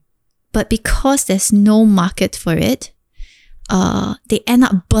 but because there's no market for it, they end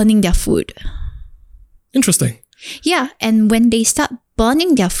up burning their food. Interesting. Yeah, and when they start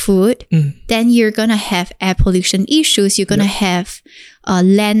burning their food, then you're gonna have air pollution issues. You're gonna have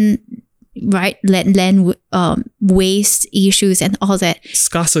land waste issues and all that.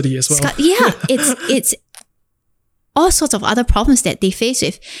 Scarcity as well. It's all sorts of other problems that they face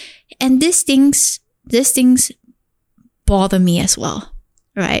with, and these things bother me as well,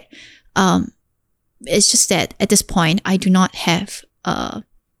 right? It's just that at this point I do not have a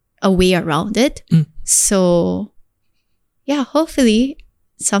way around it. So yeah, hopefully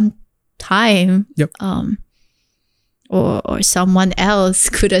sometime or someone else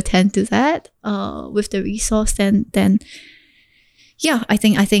could attend to that with the resource, then yeah, I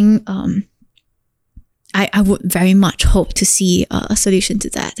think I would very much hope to see a solution to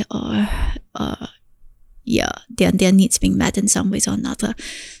that, or their needs being met in some ways or another.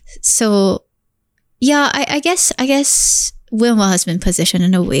 So yeah, I guess William Well has been positioned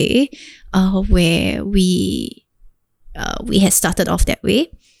in a way where we had started off that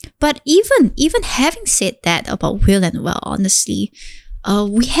way. But even having said that about William Well, honestly,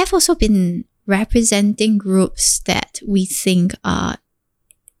 we have also been representing groups that we think are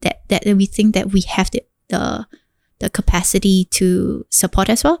that we have the capacity to support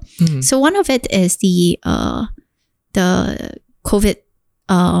as well. So one of it is the COVID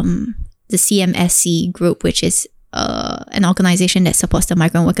the CMSC group, which is an organization that supports the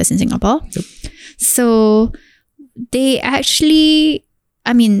migrant workers in Singapore. So they actually,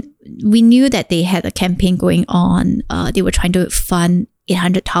 we knew that they had a campaign going on. They were trying to fund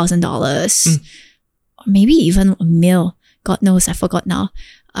 $800,000, or maybe even $1 million. God knows, I forgot now.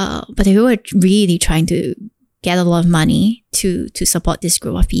 But they were really trying to get a lot of money to support this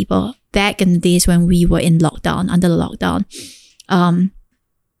group of people back in the days when we were in lockdown, under the lockdown.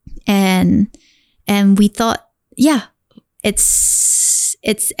 And we thought, yeah, it's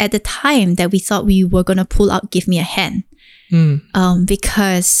at the time that we thought we were gonna pull out Give Me a Hand,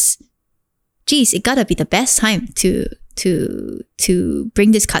 because, geez, it gotta be the best time to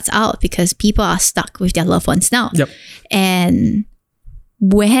bring these cuts out, because people are stuck with their loved ones now. And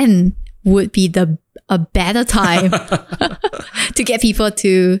when would be a better time to get people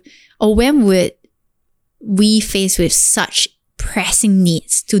to, or when would we face with such pressing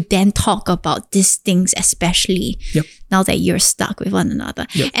needs to then talk about these things, especially now that you're stuck with one another.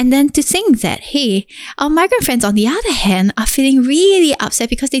 And then to think that, hey, our migrant friends on the other hand are feeling really upset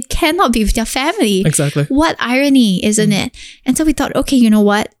because they cannot be with their family. Exactly. What irony, isn't it? And so we thought, okay, you know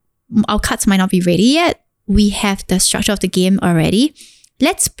what? Our cuts might not be ready yet. We have the structure of the game already.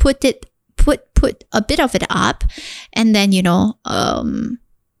 Let's put a bit of it up, and then,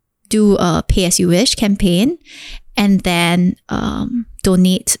 do a pay as you wish campaign, and then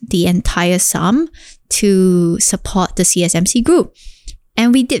donate the entire sum to support the CSMC group.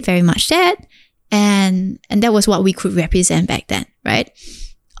 And we did very much that, and that was what we could represent back then, right?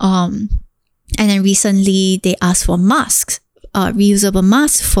 And then recently they asked for masks, reusable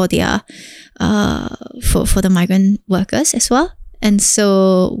masks for their for the migrant workers as well. And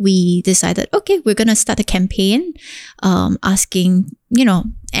so we decided, okay, we're going to start a campaign asking,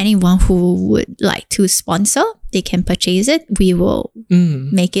 anyone who would like to sponsor, they can purchase it. We will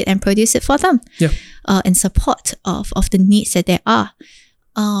make it and produce it for them in support of the needs that there are.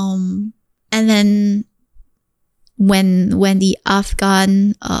 And then when the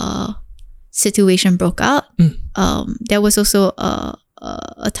Afghan situation broke out, there was also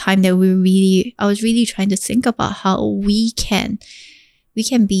a time that I was really trying to think about how we can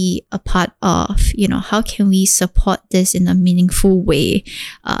be a part of, how can we support this in a meaningful way,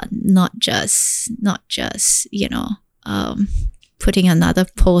 not just putting another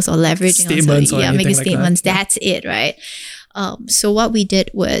post or leveraging statements on making like statements. That. That's it, right? So what we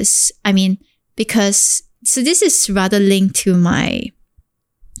did was, so this is rather linked to my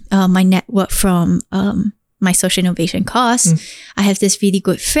my network from my social innovation course. I have this really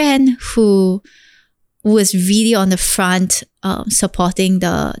good friend who was really on the front supporting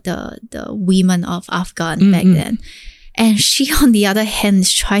the women of Afghan back then. And she, on the other hand,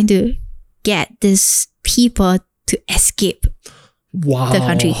 is trying to get these people to escape the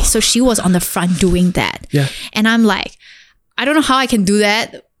country. So she was on the front doing that. Yeah. And I'm like, I don't know how I can do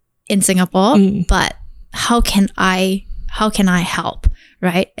that in Singapore, but how can I help,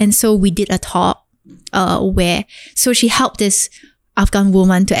 right? And so we did a talk where she helped this Afghan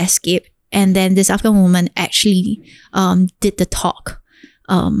woman to escape. And then this Afghan woman actually did the talk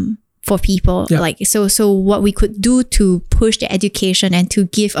for people. Yeah. So what we could do to push the education and to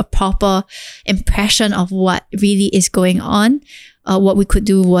give a proper impression of what really is going on, what we could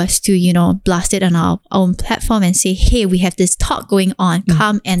do was to, blast it on our own platform and say, hey, we have this talk going on,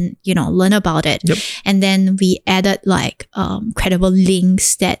 come and, learn about it. Yep. And then we added credible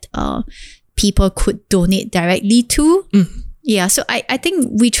links that people could donate directly to. Yeah, so I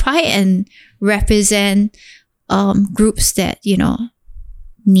think we try and represent groups that,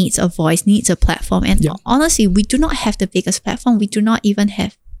 needs a voice, needs a platform. And honestly, we do not have the biggest platform. We do not even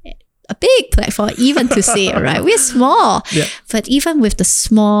have a big platform even to say it, right? We're small. Yeah. But even with the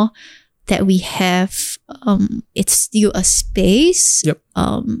small that we have, it's still a space. Yep.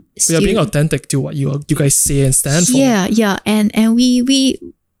 We are being authentic to what you guys say and stand for. Yeah. And we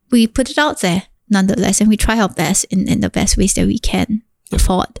put it out there nonetheless, and we try our best in the best ways that we can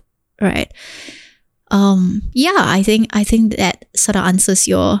afford, right? I think that sort of answers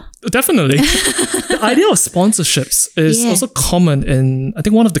your... Definitely. The idea of sponsorships is also common in, I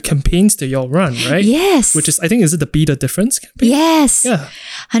think, one of the campaigns that y'all run, right? Yes. Which is, I think, is it the Be the Difference campaign? Yes. Yeah.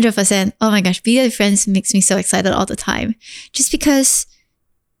 100%. Oh my gosh, Be the Difference makes me so excited all the time. Just because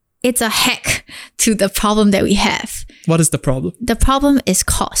it's a hack to the problem that we have. What is the problem? The problem is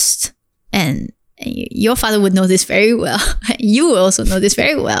cost. And your father would know this very well. You will also know this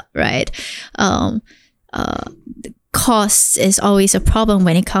very well, right? Cost is always a problem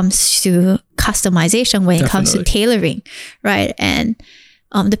when it comes to customization, when it comes to tailoring, right? And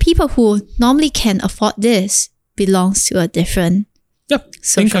the people who normally can afford this belongs to a different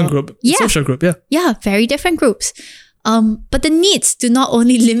income group, social group, yeah, very different groups. But the needs do not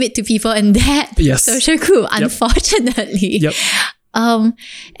only limit to people in that social group, unfortunately. Yep.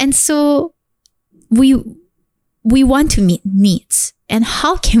 And so we want to meet needs. And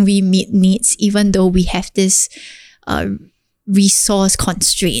how can we meet needs even though we have this resource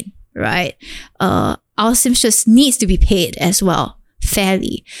constraint, right? Our seamstress needs to be paid as well,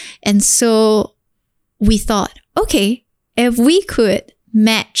 fairly. And so we thought, okay, if we could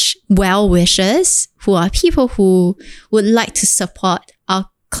match well-wishers, who are people who would like to support our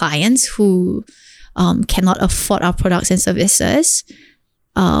clients who cannot afford our products and services,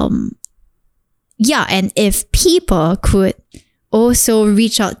 and if people could also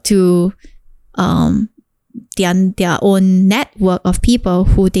reach out to their own network of people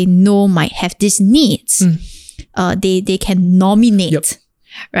who they know might have these needs, they can nominate,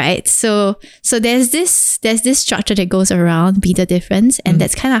 right? So there's this structure that goes around Be the Difference, and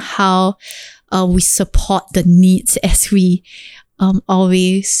that's kind of how we support the needs as we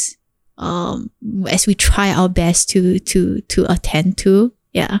always as we try our best to attend to.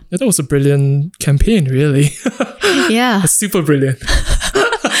 Yeah. That was a brilliant campaign, really. Yeah. It's super brilliant.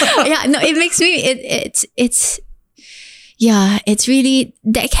 It makes me, it's really,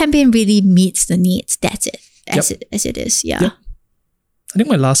 that campaign really meets the needs. That's it. As it is. Yeah. Yep. I think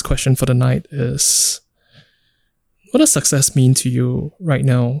my last question for the night is, what does success mean to you right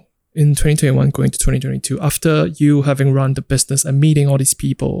now in 2021 going to 2022 after you having run the business and meeting all these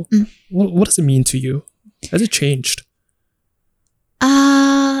people? What does it mean to you? Has it changed?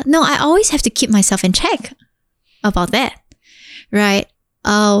 No, I always have to keep myself in check about that, right?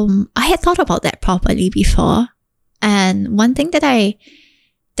 I had thought about that properly before. And one thing that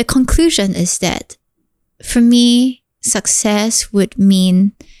the conclusion is that for me, success would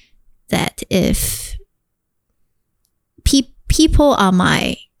mean that if people are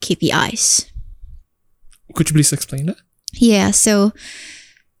my KPIs. Could you please explain that? Yeah, so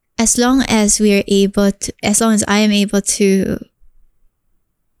as long as I am able to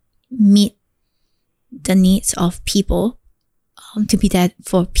meet the needs of people, to be there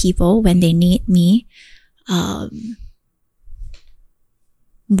for people when they need me,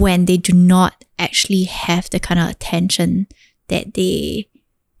 when they do not actually have the kind of attention that they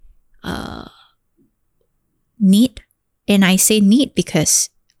need. And I say need because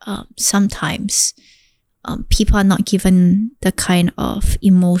sometimes people are not given the kind of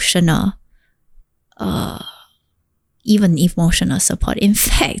emotional support. In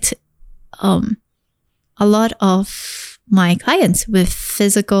fact, a lot of my clients with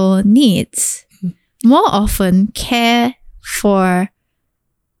physical needs more often care for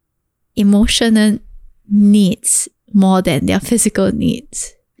emotional needs more than their physical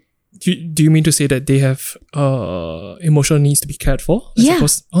needs. Do you mean to say that they have emotional needs to be cared for? Yeah.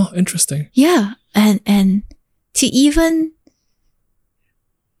 Oh, interesting. Yeah, and to even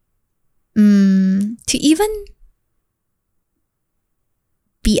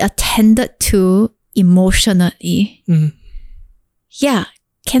be attended to emotionally, yeah,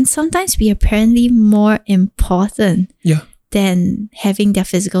 can sometimes be apparently more important than having their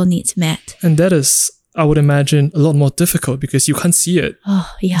physical needs met. And that is, I would imagine, a lot more difficult because you can't see it. Oh,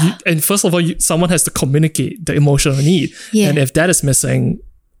 yeah. And first of all, someone has to communicate the emotional need. Yeah. And if that is missing,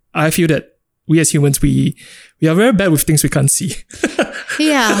 I feel that we as humans, we are very bad with things we can't see.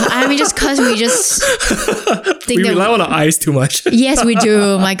 Yeah, I mean, just because we just think we rely on our eyes too much. Yes, we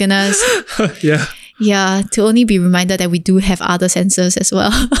do. My goodness. Yeah. Yeah, to only be reminded that we do have other senses as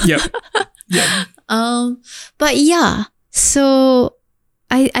well. Yeah. Yeah. But yeah, so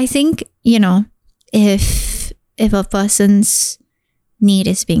I think, if a person's need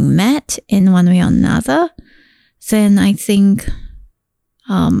is being met in one way or another, then I think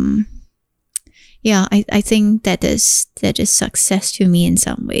I think that is success to me in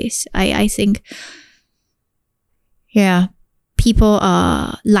some ways. I think people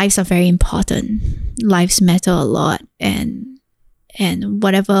lives are very important. Lives matter a lot, and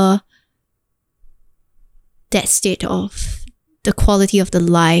whatever that state of the quality of the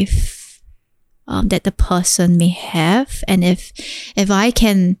life that the person may have, and if I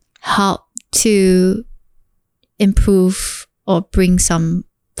can help to improve or bring some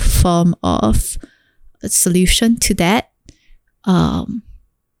form of a solution to that, then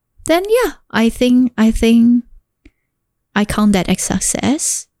I think I count that as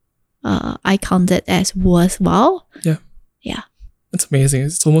success. I count that as worthwhile. Yeah. Yeah. It's amazing.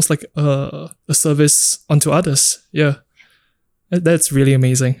 It's almost like a service unto others. Yeah. That's really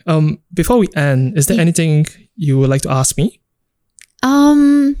amazing. Before we end, is there anything you would like to ask me?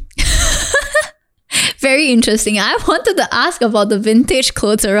 Very interesting. I wanted to ask about the vintage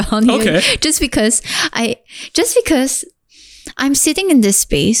clothes around here. Okay. Just because I'm sitting in this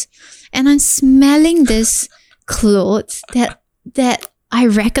space and I'm smelling this clothes that I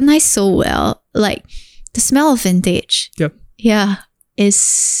recognize so well. Like the smell of vintage. Yep. Yeah.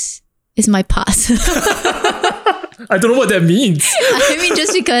 Is my past. I don't know what that means. I mean,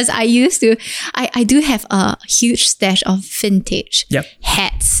 just because I used to, I do have a huge stash of vintage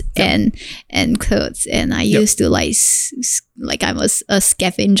hats and clothes, and I used to like I was a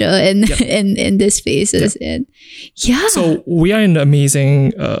scavenger in these spaces, and So we are in the amazing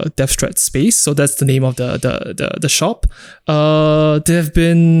Death Strat space. So that's the name of the shop. They've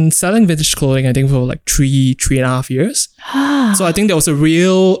been selling vintage clothing, I think, for like 3.5 years. So I think there was a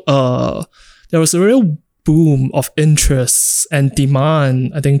real boom of interest and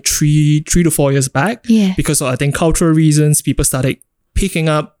demand, I think 3 to 4 years back. Yeah. Because of, I think, cultural reasons, people started picking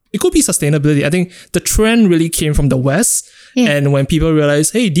up. It could be sustainability. I think the trend really came from the West. Yeah. And when people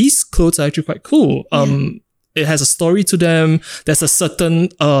realize, hey, these clothes are actually quite cool. It has a story to them. There's a certain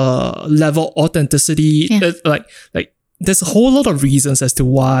level of authenticity. Yeah. Like there's a whole lot of reasons as to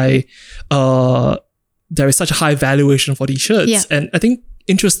why there is such a high valuation for these shirts. Yeah. And I think,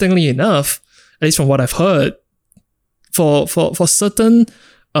 interestingly enough, at least from what I've heard, for certain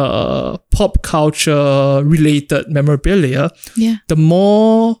pop culture related memorabilia, the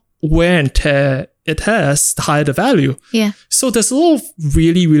more wear and tear it has, the higher the value. Yeah. So there's a lot of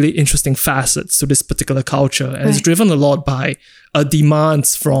really, really interesting facets to this particular culture, and it's driven a lot by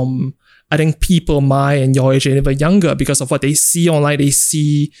demands from, I think, people my and your age and even younger, because of what they see online. They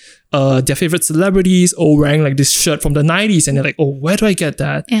see their favorite celebrities wearing like this shirt from the 90s, and they're like, oh, where do I get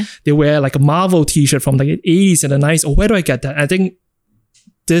that? Yeah. They wear like a Marvel t-shirt from the 80s and the 90s. Oh, where do I get that? I think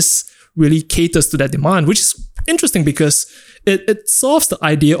this really caters to that demand, which is interesting because it solves the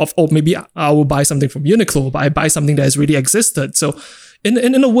idea of, oh, maybe I will buy something from Uniqlo, but I buy something that has really existed. So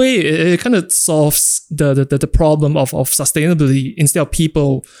in a way, it kind of solves the problem of sustainability. Instead of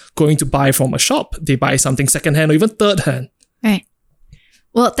people going to buy from a shop, they buy something secondhand or even third hand. Right.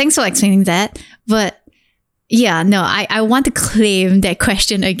 Well, thanks for explaining that. But yeah, no, I want to claim that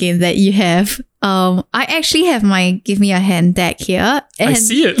question again that you have. I actually have my Give Me a Hand deck here. And, I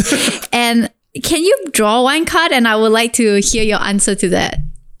see it. And can you draw one card? And I would like to hear your answer to that.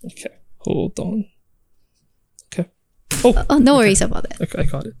 Okay, hold on. Okay. Oh, no worries about that. Okay, I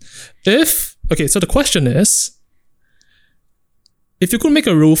got it. So the question is, if you could make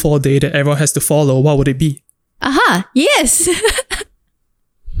a rule for a day that everyone has to follow, what would it be? Aha, yes.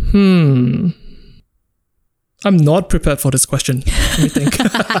 I'm not prepared for this question. Let me think.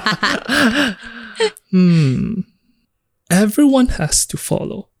 Everyone has to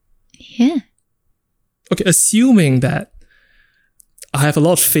follow. Yeah. Okay, assuming that I have a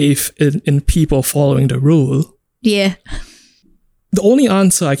lot of faith in people following the rule. Yeah. The only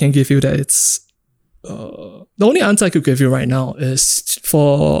answer I can give you the only answer I could give you right now is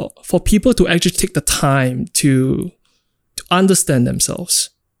for people to actually take the time to understand themselves.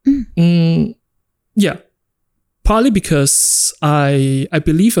 Yeah. Partly because I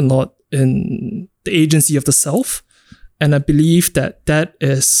believe a lot in the agency of the self, and I believe that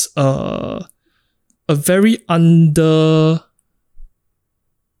is a very that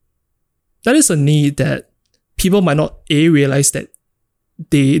is a need that people might not realize that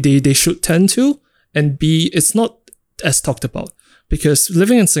they should tend to, and B, it's not as talked about, because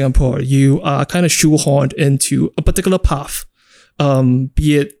living in Singapore, you are kind of shoehorned into a particular path.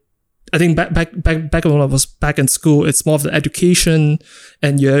 Be it, I think back when I was back in school, it's more of the education,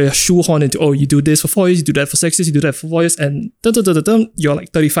 and you're shoehorned into, oh, you do this for 4 years, you do that for 6 years, you do that for 4 years, and you're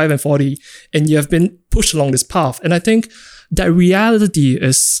like 35 and 40, and you have been pushed along this path. And I think that reality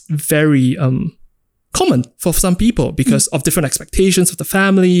is very common for some people because of different expectations of the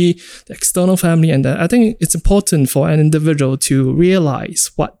family, the external family, and I think it's important for an individual to realize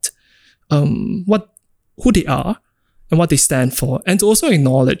who they are and what they stand for, and to also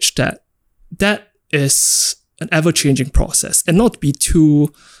acknowledge that is an ever-changing process, and not be too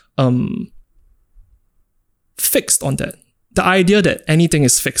fixed on that. The idea that anything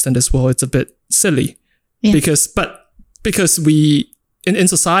is fixed in this world, it's a bit silly. Yeah. Because we in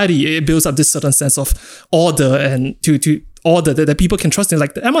society, it builds up this certain sense of order, and to order that people can trust in,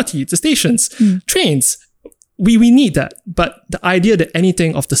 like the MRT, the stations, trains. We need that. But the idea that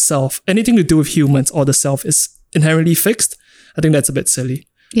anything of the self, anything to do with humans or the self is inherently fixed, I think that's a bit silly.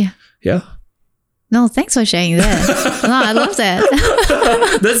 Yeah. Yeah. No, thanks for sharing that. No, I love that.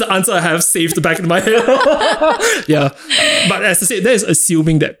 That's the answer I have saved back in my head. Yeah. But as I say, that is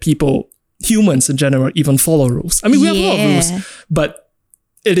assuming that humans in general, even follow rules. I mean, we have a lot of rules, but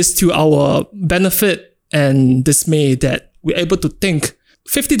it is to our benefit and dismay that we're able to think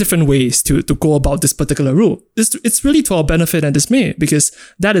 50 different ways to go about this particular rule. It's really to our benefit and dismay, because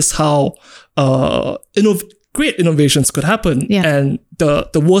that is how great innovations could happen, and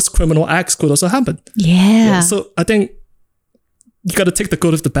the worst criminal acts could also happen. Yeah. So I think you got to take the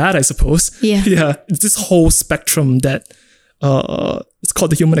good with the bad, I suppose. Yeah. Yeah. It's this whole spectrum that it's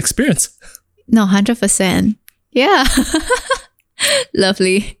called the human experience. No, 100%. Yeah.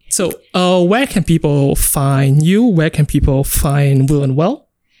 Lovely. So, where can people find you? Where can people find Will and Well?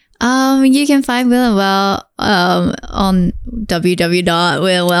 You can find Will and Well on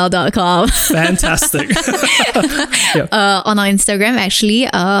www.willandwell.com. Fantastic. Yeah. On our Instagram, actually,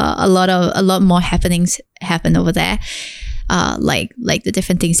 a lot more happenings happen over there. Like the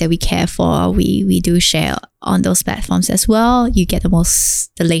different things that we care for, we do share on those platforms as well. You get the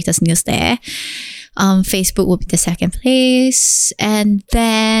latest news there. Facebook will be the second place, and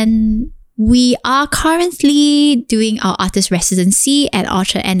then we are currently doing our artist residency at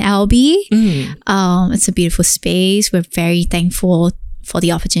Orchard NLB. It's a beautiful space. We're very thankful for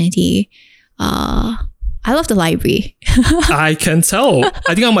the opportunity. I love the library. I can tell.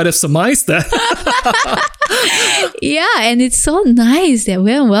 I think I might have surmised that. Yeah, and it's so nice that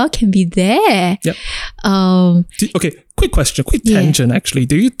Will and Well can be there. Yep. Okay, quick question, quick tangent actually.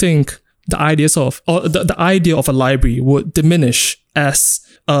 Do you think the idea of a library would diminish as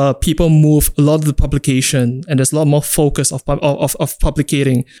people move a lot of the publication, and there's a lot more focus of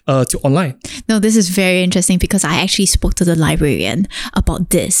publicating to online? No, this is very interesting, because I actually spoke to the librarian about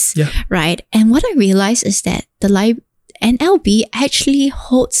this, right? And what I realized is that the NLB actually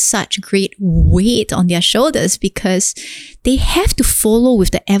holds such great weight on their shoulders, because they have to follow with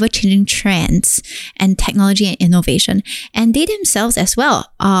the ever-changing trends and technology and innovation. And they themselves as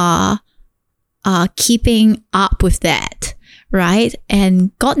well are keeping up with that, right?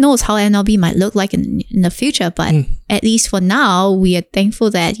 And God knows how NLB might look like in the future, but at least for now, we are thankful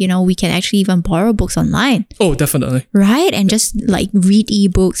that, we can actually even borrow books online. Oh, definitely. Right? And just like read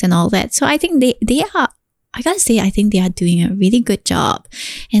ebooks and all that. So I think they are, I gotta say, I think they are doing a really good job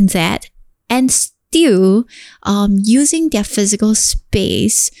in that. And still using their physical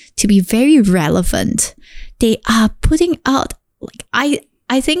space to be very relevant. They are putting out, like,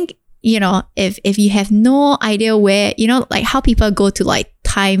 I think, if you have no idea where, like how people go to like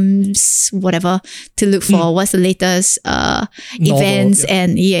Times, whatever, to look for what's the latest events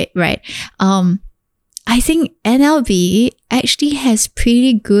and right. I think NLB actually has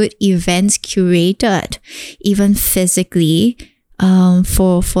pretty good events curated, even physically,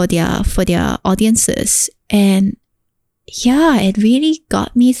 for their audiences. And yeah, it really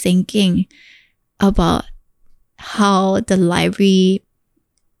got me thinking about how the library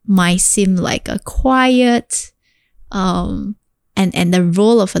might seem like a quiet, and the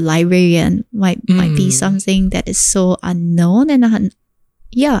role of a librarian might be something that is so unknown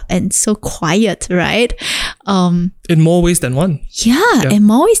and so quiet, right? In more ways than one. Yeah, in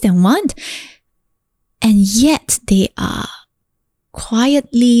more ways than one. And yet they are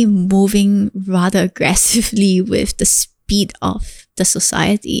quietly moving rather aggressively with the speed of the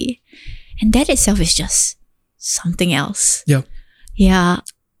society. And that itself is just something else. Yeah. Yeah.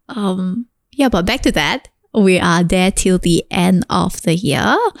 But back to that. We are there till the end of the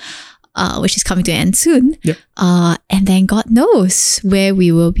year, which is coming to an end soon. Yeah. And then God knows where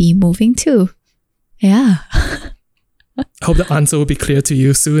we will be moving to. Yeah. I hope the answer will be clear to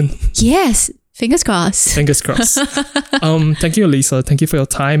you soon. Yes. Fingers crossed. Fingers crossed. Thank you, Lisa. Thank you for your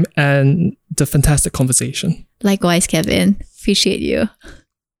time and the fantastic conversation. Likewise, Kevin. Appreciate you.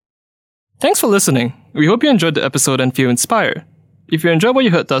 Thanks for listening. We hope you enjoyed the episode and feel inspired. If you enjoyed what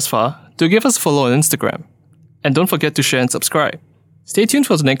you heard thus far, do give us a follow on Instagram. And don't forget to share and subscribe. Stay tuned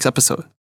for the next episode.